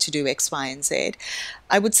to do X, Y, and Z.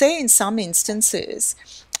 I would say in some instances,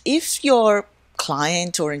 if your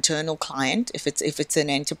client or internal client, if it's an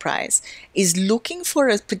enterprise, is looking for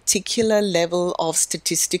a particular level of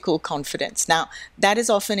statistical confidence. Now, that is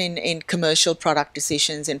often in commercial product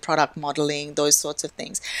decisions, in product modeling, those sorts of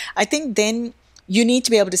things. I think then you need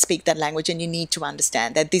to be able to speak that language, and you need to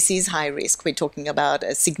understand that this is high risk. We're talking about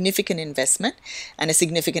a significant investment and a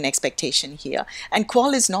significant expectation here. And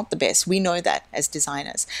qual is not the best. We know that as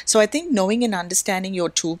designers. So I think knowing and understanding your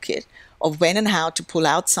toolkit of when and how to pull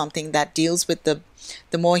out something that deals with the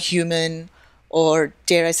more human, or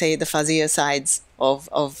dare I say, the fuzzier sides of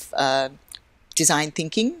design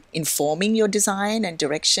thinking, informing your design and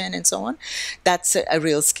direction and so on, that's a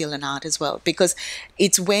real skill and art as well. Because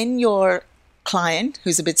it's when your client,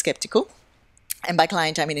 who's a bit skeptical, and by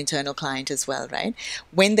client I mean internal client as well, right?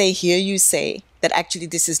 When they hear you say that actually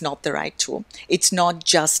this is not the right tool, it's not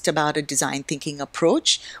just about a design thinking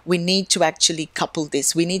approach. We need to actually couple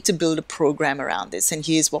this. We need to build a program around this, and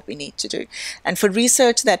here's what we need to do. And for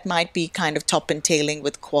research, that might be kind of top and tailing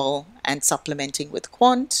with qual and supplementing with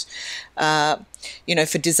quant.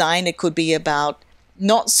 For design, it could be about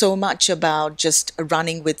not so much about just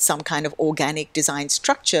running with some kind of organic design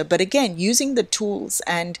structure, but again, using the tools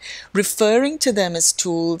and referring to them as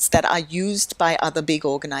tools that are used by other big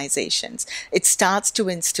organizations. It starts to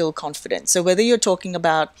instill confidence. So whether you're talking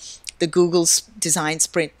about the Google design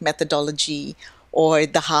sprint methodology or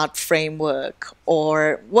the HEART framework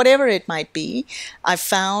or whatever it might be, I've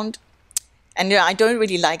found, and I don't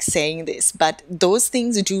really like saying this, but those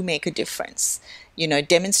things do make a difference.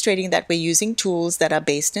 Demonstrating that we're using tools that are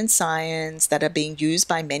based in science, that are being used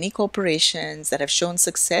by many corporations, that have shown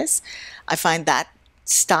success. I find that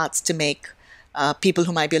starts to make people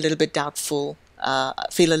who might be a little bit doubtful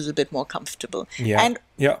feel a little bit more comfortable. Yeah. And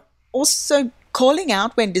also calling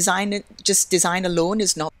out when design alone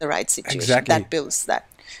is not the right situation. Exactly. That builds that.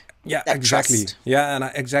 Yeah, that exactly. Trust.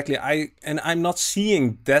 Yeah, and I'm not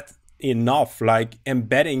seeing that enough, like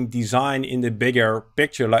embedding design in the bigger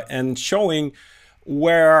picture, and showing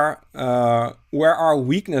where our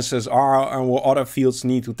weaknesses are and what other fields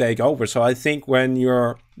need to take over. So I think when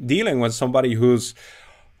you're dealing with somebody who's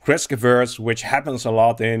risk averse, which happens a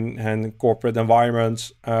lot in corporate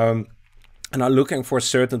environments, and are looking for a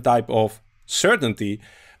certain type of certainty,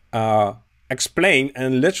 explain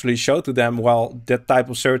and literally show to them, well, that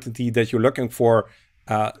type of certainty that you're looking for,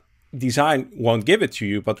 design won't give it to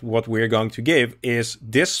you, but what we're going to give is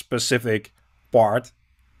this specific part.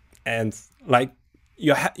 And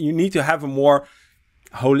you need to have a more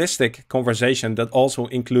holistic conversation that also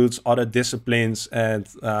includes other disciplines and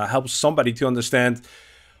helps somebody to understand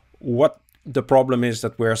what the problem is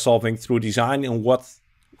that we're solving through design and what's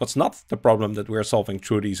not the problem that we're solving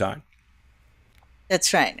through design.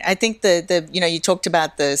 That's right. I think you talked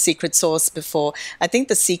about the secret sauce before. I think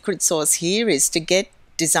the secret sauce here is to get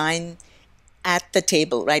design at the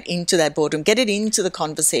table, right, into that boardroom, get it into the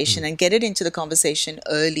conversation and get it into the conversation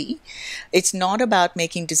early. It's not about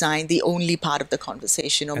making design the only part of the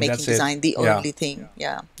conversation or making design the only thing.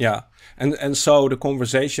 Yeah. And so the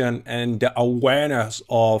conversation and the awareness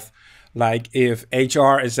of, like, if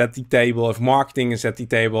HR is at the table, if marketing is at the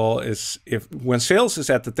table, when sales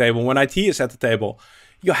is at the table, when IT is at the table,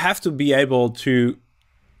 you have to be able to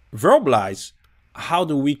verbalize, how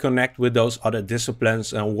do we connect with those other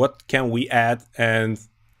disciplines and what can we add? And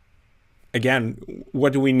again,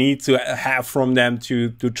 what do we need to have from them to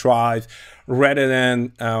thrive, rather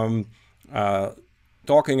than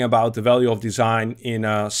talking about the value of design in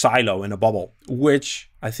a silo, in a bubble, which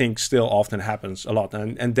I think still often happens a lot.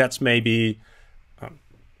 And that's maybe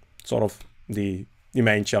sort of the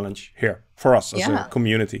main challenge here for us as a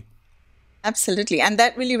community. Absolutely. And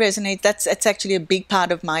that really resonates. That's actually a big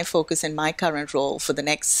part of my focus in my current role for the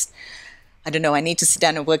next, I don't know, I need to sit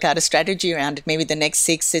down and work out a strategy around it. Maybe the next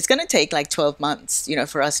 6, it's going to take like 12 months,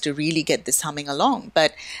 for us to really get this humming along.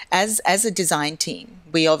 But as a design team,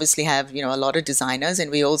 we obviously have, a lot of designers, and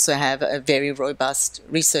we also have a very robust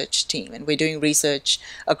research team. And we're doing research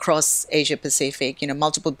across Asia Pacific,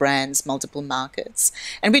 multiple brands, multiple markets.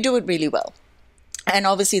 And we do it really well. And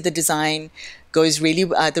obviously the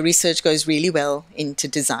research goes really well into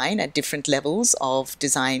design at different levels of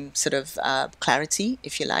design sort of clarity,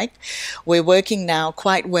 if you like. We're working now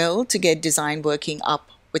quite well to get design working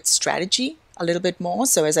up with strategy a little bit more.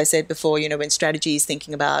 So as I said before, when strategy is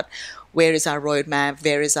thinking about where is our roadmap,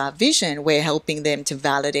 where is our vision, we're helping them to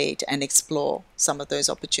validate and explore some of those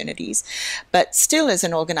opportunities. But still, as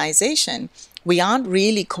an organization, we aren't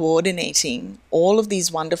really coordinating all of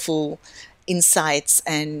these wonderful insights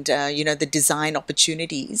and the design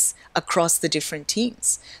opportunities across the different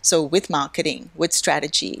teams. So with marketing, with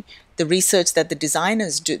strategy, the research that the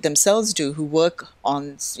designers themselves do, who work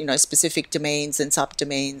on specific domains and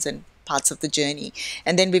subdomains and parts of the journey,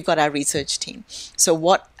 and then we've got our research team. So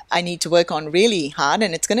what I need to work on really hard,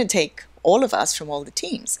 and it's going to take all of us from all the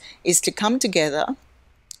teams, is to come together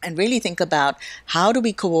and really think about how do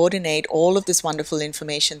we coordinate all of this wonderful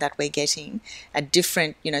information that we're getting at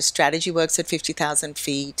different, strategy works at 50,000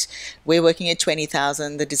 feet, we're working at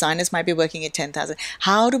 20,000, the designers might be working at 10,000.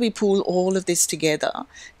 How do we pull all of this together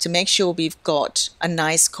to make sure we've got a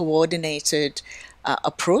nice coordinated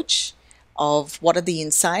approach of what are the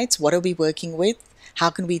insights, what are we working with, how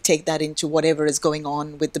can we take that into whatever is going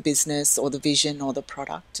on with the business or the vision or the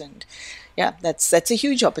product. And yeah, that's a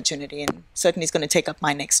huge opportunity, and certainly it's going to take up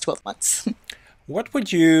my next 12 months. What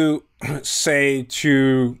would you say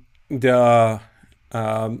to the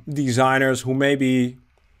designers who maybe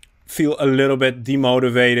feel a little bit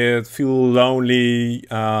demotivated, feel lonely,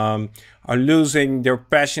 are losing their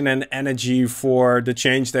passion and energy for the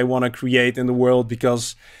change they want to create in the world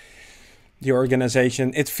because the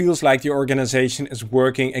organization, it feels like the organization is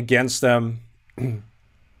working against them?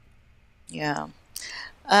 Yeah.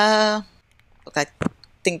 Look, I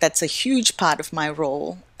think that's a huge part of my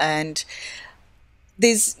role. And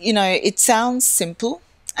there's, it sounds simple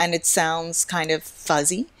and it sounds kind of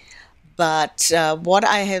fuzzy, but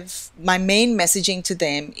my main messaging to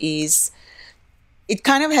them is, it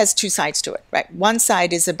kind of has two sides to it, right? One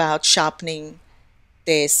side is about sharpening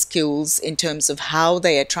their skills in terms of how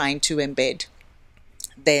they are trying to embed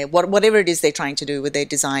whatever it is they're trying to do with their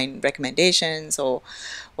design recommendations or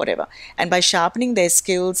whatever. And by sharpening their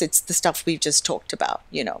skills, it's the stuff we've just talked about.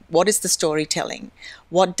 What is the storytelling?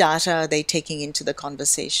 What data are they taking into the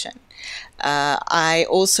conversation? I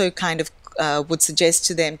also kind of would suggest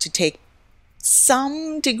to them to take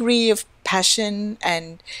some degree of passion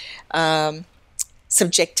and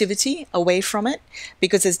subjectivity away from it,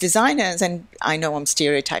 because as designers, and I know I'm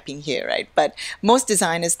stereotyping here, right, but most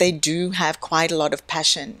designers, they do have quite a lot of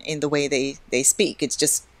passion in the way they speak. It's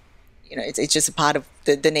just it's just a part of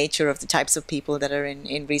the nature of the types of people that are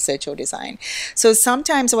in research or design. So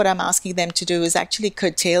sometimes what I'm asking them to do is actually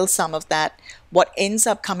curtail some of that, what ends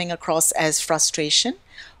up coming across as frustration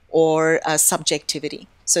or subjectivity.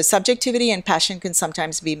 So subjectivity and passion can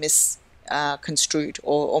sometimes be misconstrued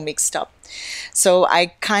or mixed up. So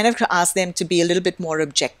I kind of ask them to be a little bit more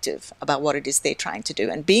objective about what it is they're trying to do.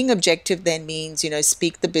 And being objective then means,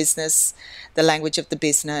 speak the business, the language of the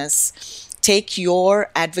business, take your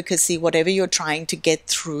advocacy, whatever you're trying to get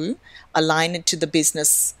through, align it to the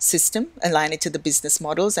business system, align it to the business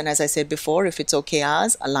models. And as I said before, if it's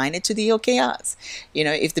OKRs, align it to the OKRs.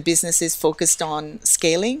 If the business is focused on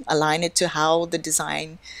scaling, align it to how the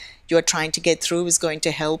design you're trying to get through is going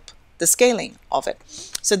to help the scaling of it.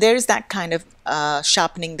 So there is that kind of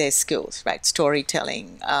sharpening their skills, right?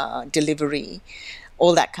 Storytelling, delivery,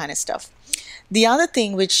 all that kind of stuff. The other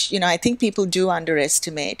thing which, I think people do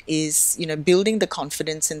underestimate is, building the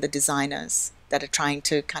confidence in the designers that are trying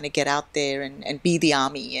to kind of get out there and be the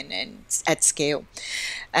army and at scale.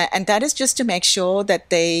 And that is just to make sure that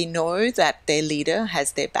they know that their leader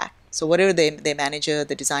has their back. So whatever their manager,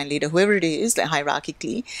 the design leader, whoever it is,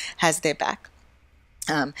 hierarchically has their back.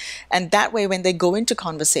 And that way, when they go into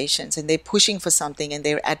conversations and they're pushing for something and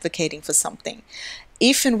they're advocating for something,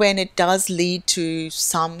 if and when it does lead to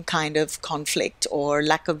some kind of conflict or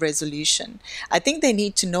lack of resolution, I think they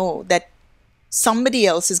need to know that somebody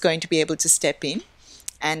else is going to be able to step in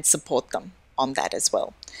and support them on that as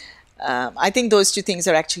well. I think those two things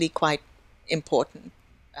are actually quite important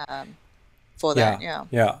for that.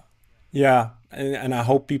 Yeah. And I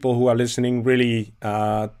hope people who are listening really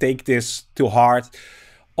take this to heart.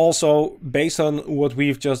 Also, based on what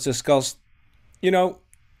we've just discussed,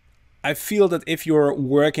 I feel that if you're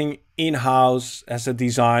working in-house as a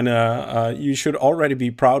designer, you should already be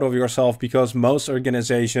proud of yourself, because most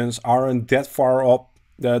organizations aren't that far up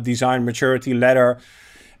the design maturity ladder.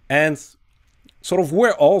 And sort of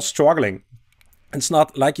we're all struggling. It's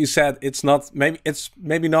not, like you said, it's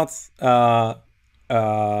maybe not hard,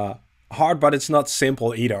 but it's not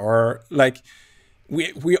simple either. Or like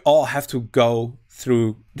we all have to go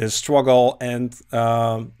through the struggle, and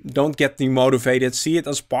don't get demotivated. See it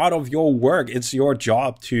as part of your work. It's your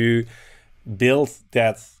job to build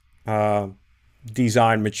that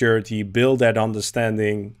design maturity, build that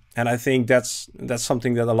understanding. And I think that's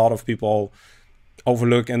something that a lot of people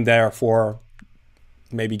overlook and therefore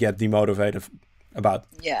maybe get demotivated about.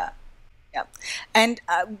 Yeah. Yeah. And,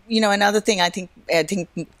 another thing I think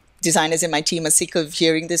designers in my team are sick of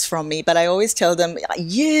hearing this from me, but I always tell them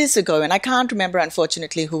years ago, and I can't remember,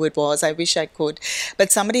 unfortunately, who it was. I wish I could.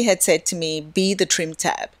 But somebody had said to me, be the trim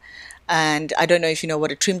tab. And I don't know if you know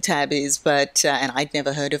what a trim tab is, but, and I'd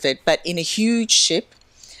never heard of it, but in a huge ship,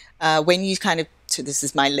 when you kind of, so this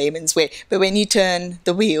is my layman's way, but when you turn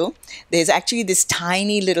the wheel, there's actually this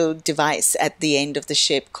tiny little device at the end of the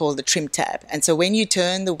ship called the trim tab. And so when you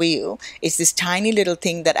turn the wheel, it's this tiny little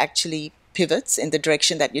thing that actually pivots in the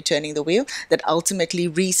direction that you're turning the wheel that ultimately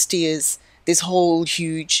re-steers this whole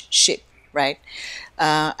huge ship, right?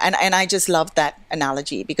 And I just love that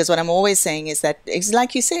analogy, because what I'm always saying is that it's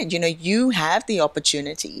like you said, you have the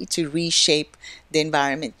opportunity to reshape the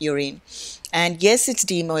environment you're in. And yes, it's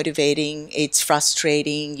demotivating, it's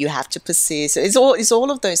frustrating, you have to persist. It's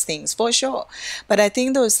all of those things for sure. But I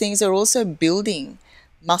think those things are also building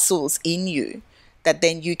muscles in you that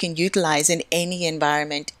then you can utilize in any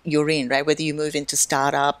environment you're in, right? Whether you move into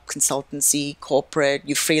startup, consultancy, corporate,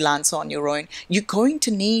 you freelance on your own, you're going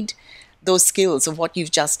to need those skills of what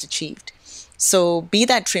you've just achieved. So be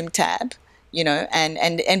that trim tab,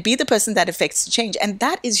 and be the person that affects the change. And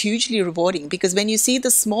that is hugely rewarding, because when you see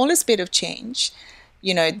the smallest bit of change,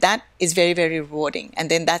 that is very, very rewarding.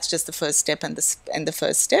 And then that's just the first step and the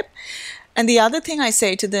first step. And the other thing I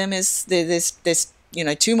say to them is there's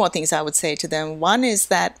two more things I would say to them. One is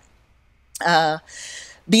that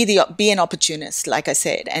be an opportunist, like I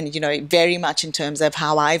said, and very much in terms of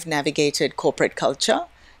how I've navigated corporate culture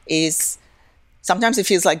is sometimes it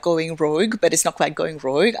feels like going rogue, but it's not quite going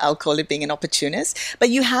rogue. I'll call it being an opportunist. But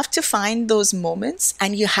you have to find those moments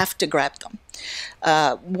and you have to grab them.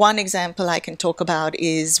 One example I can talk about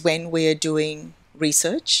is when we're doing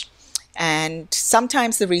research. And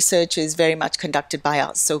sometimes the research is very much conducted by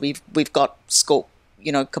us. So we've got scope,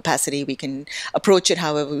 capacity. We can approach it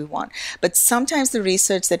however we want. But sometimes the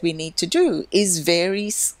research that we need to do is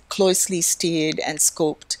very closely steered and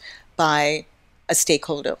scoped by a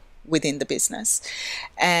stakeholder within the business.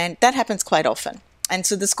 And that happens quite often. And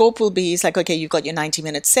so the scope will be, it's like, okay, you've got your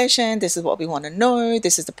 90-minute session. This is what we want to know.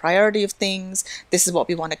 This is the priority of things. This is what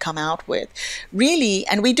we want to come out with. Really,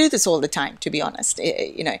 and we do this all the time, to be honest.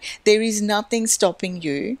 There is nothing stopping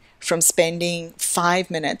you from spending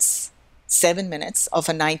 5 minutes, 7 minutes of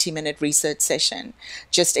a 90-minute research session,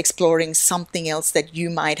 just exploring something else that you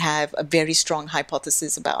might have a very strong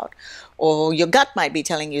hypothesis about. Or your gut might be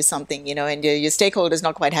telling you something, and your stakeholder is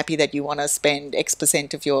not quite happy that you want to spend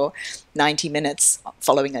X% of your 90 minutes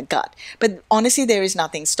following a gut. But honestly, there is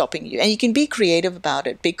nothing stopping you. And you can be creative about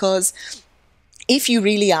it, because if you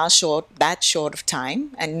really are that short of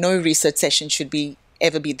time, and no research session should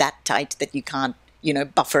ever be that tight that you can't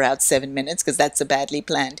buffer out 7 minutes, because that's a badly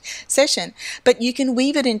planned session. But you can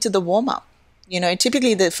weave it into the warm-up.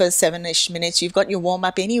 Typically the first 7-ish minutes, you've got your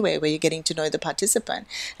warm-up anyway, where you're getting to know the participant.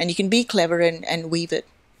 And you can be clever and weave it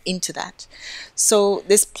into that. So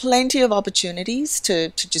there's plenty of opportunities to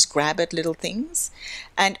just grab at little things.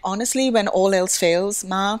 And honestly, when all else fails,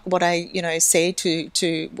 Mark, what I say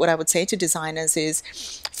what I would say to designers is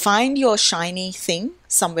find your shiny thing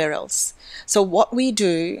somewhere else. So what we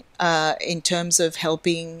do in terms of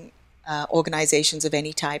helping organizations of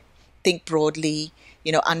any type think broadly,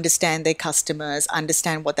 understand their customers,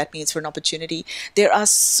 understand what that means for an opportunity. There are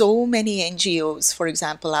so many NGOs, for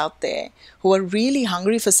example, out there who are really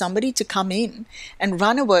hungry for somebody to come in and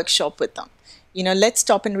run a workshop with them. Let's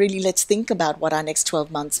stop and really let's think about what our next 12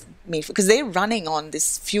 months mean, because they're running on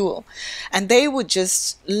this fuel, and they would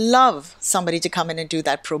just love somebody to come in and do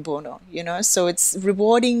that pro bono, So it's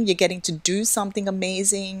rewarding. You're getting to do something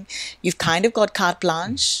amazing. You've kind of got carte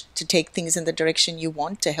blanche to take things in the direction you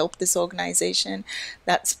want to help this organization.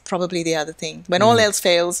 That's probably the other thing. When all else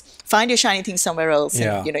fails, find your shiny thing somewhere else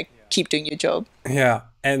and, keep doing your job. Yeah.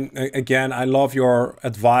 And again, I love your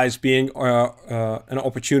advice, being an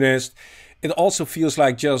opportunist. It also feels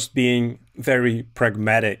like just being very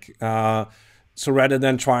pragmatic. So rather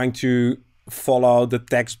than trying to follow the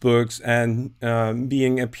textbooks and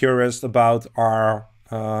being a purist about our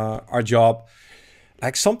job,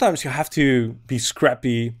 like sometimes you have to be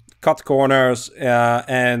scrappy, cut corners,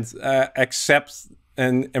 and accept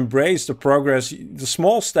and embrace the progress, the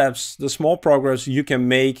small steps, the small progress you can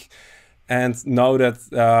make, and know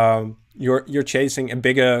that you're chasing a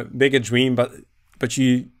bigger dream, but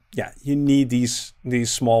you need these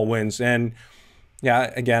small wins. And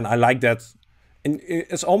again, I like that. And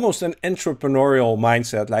it's almost an entrepreneurial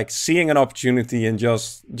mindset, like seeing an opportunity and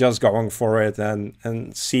just going for it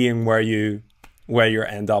and seeing where you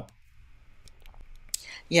end up.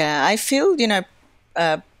 Yeah, I feel,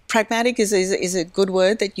 Pragmatic is a good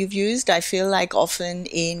word that you've used. I feel like often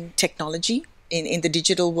in technology, in the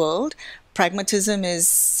digital world, pragmatism is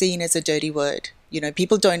seen as a dirty word.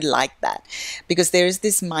 People don't like that because there is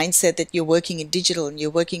this mindset that you're working in digital and you're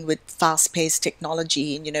working with fast-paced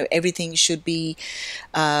technology and, everything should be,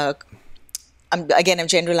 I'm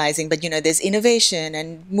generalizing, but, there's innovation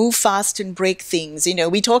and move fast and break things.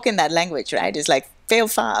 We talk in that language, right? It's like fail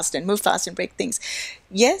fast and move fast and break things.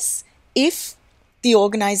 Yes, if the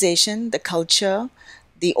organization, the culture,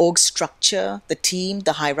 the org structure, the team,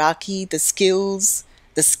 the hierarchy, the skills,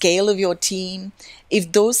 the scale of your team,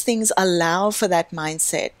 if those things allow for that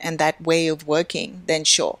mindset and that way of working, then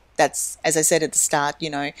sure. That's, as I said at the start,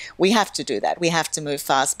 we have to do that. We have to move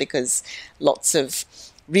fast because lots of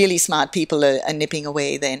really smart people are nipping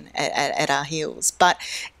away then at our heels. But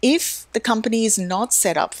if the company is not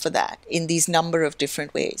set up for that in these number of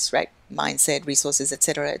different ways, right? Mindset, resources, et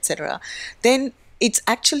cetera, then it's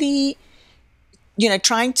actually,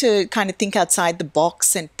 trying to kind of think outside the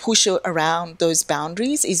box and push around those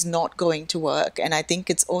boundaries is not going to work. And I think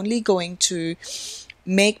it's only going to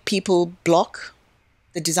make people block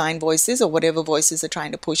the design voices or whatever voices are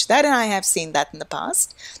trying to push that. And I have seen that in the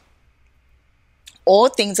past. Or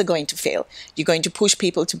things are going to fail. You're going to push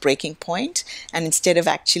people to breaking point, and instead of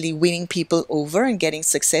actually winning people over and getting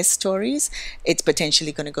success stories, it's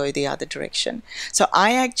potentially going to go the other direction. So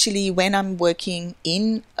I actually, when I'm working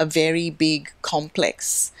in a very big,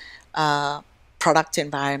 complex product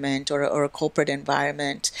environment or a corporate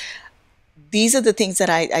environment, these are the things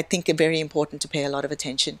that I think are very important to pay a lot of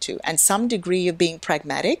attention to. And some degree of being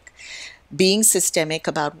pragmatic, being systemic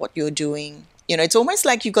about what you're doing. It's almost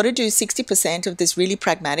like you've got to do 60% of this really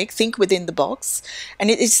pragmatic, think within the box, and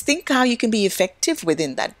it's think how you can be effective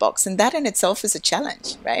within that box. And that in itself is a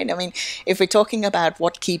challenge, right? I mean, if we're talking about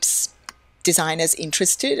what keeps designers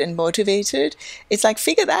interested and motivated, it's like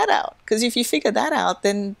figure that out. Because if you figure that out,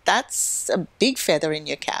 then that's a big feather in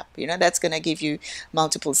your cap. That's going to give you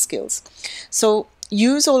multiple skills. So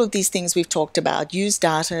use all of these things we've talked about. Use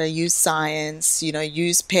data, use science,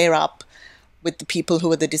 use pair up with the people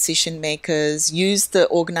who are the decision makers, use the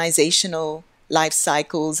organizational life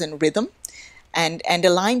cycles and rhythm and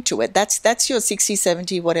align to it. That's your 60,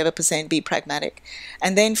 70, whatever percent, be pragmatic.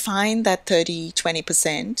 And then find that 30,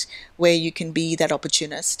 20% where you can be that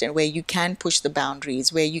opportunist and where you can push the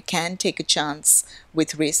boundaries, where you can take a chance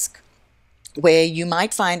with risk, where you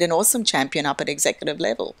might find an awesome champion up at executive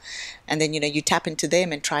level. And then, you tap into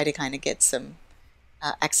them and try to kind of get some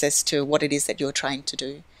access to what it is that you're trying to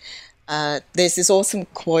do. There's this awesome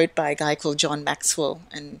quote by a guy called John Maxwell,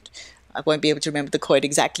 and I won't be able to remember the quote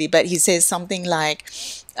exactly, but he says something like,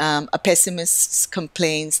 a pessimist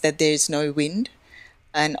complains that there's no wind,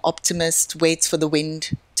 an optimist waits for the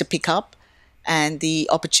wind to pick up, and the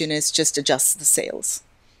opportunist just adjusts the sails.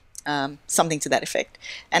 Something to that effect.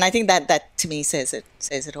 And I think that to me says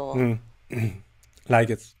it all. Like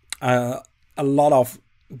it. A lot of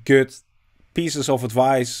good pieces of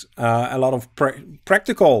advice, a lot of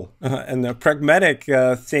practical and pragmatic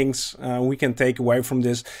things we can take away from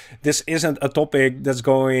this. This isn't a topic that's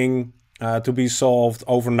going to be solved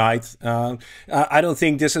overnight. I don't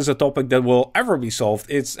think this is a topic that will ever be solved.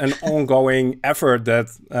 It's an ongoing effort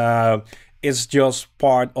that is just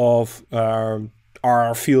part of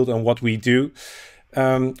our field and what we do.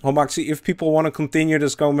 Homaxi, if people want to continue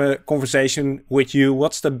this conversation with you,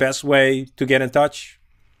 what's the best way to get in touch?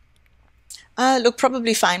 Look,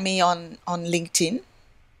 probably find me on LinkedIn,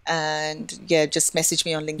 and just message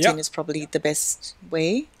me on LinkedIn is probably the best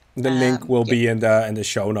way. The link will be in the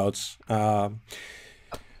show notes.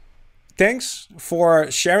 Thanks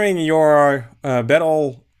for sharing your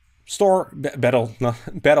battle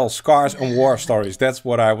scars and war stories. That's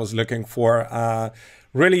what I was looking for.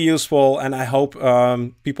 Really useful, and I hope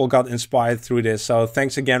people got inspired through this. So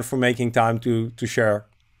thanks again for making time to share.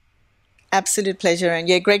 Absolute pleasure, and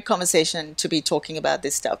great conversation to be talking about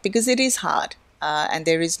this stuff because it is hard, and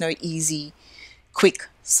there is no easy, quick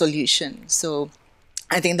solution. So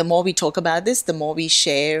I think the more we talk about this, the more we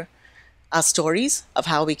share our stories of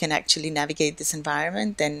how we can actually navigate this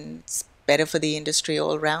environment, then it's better for the industry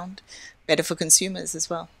all around, better for consumers as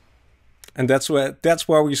well. And that's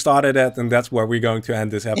where we started at, and that's where we're going to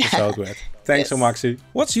end this episode with. Thanks, Homaxi.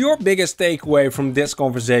 What's your biggest takeaway from this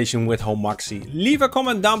conversation with Homaxi? Leave a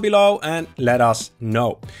comment down below and let us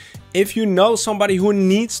know. If you know somebody who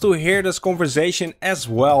needs to hear this conversation as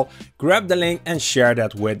well, grab the link and share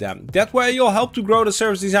that with them. That way you'll help to grow the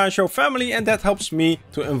Service Design Show family, and that helps me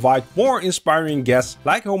to invite more inspiring guests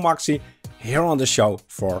like Homaxi here on the show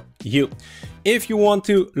for you. If you want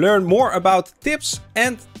to learn more about tips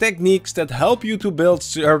and techniques that help you to build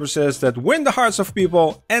services that win the hearts of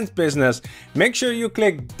people and business, make sure you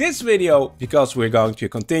click this video because we're going to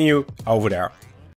continue over there.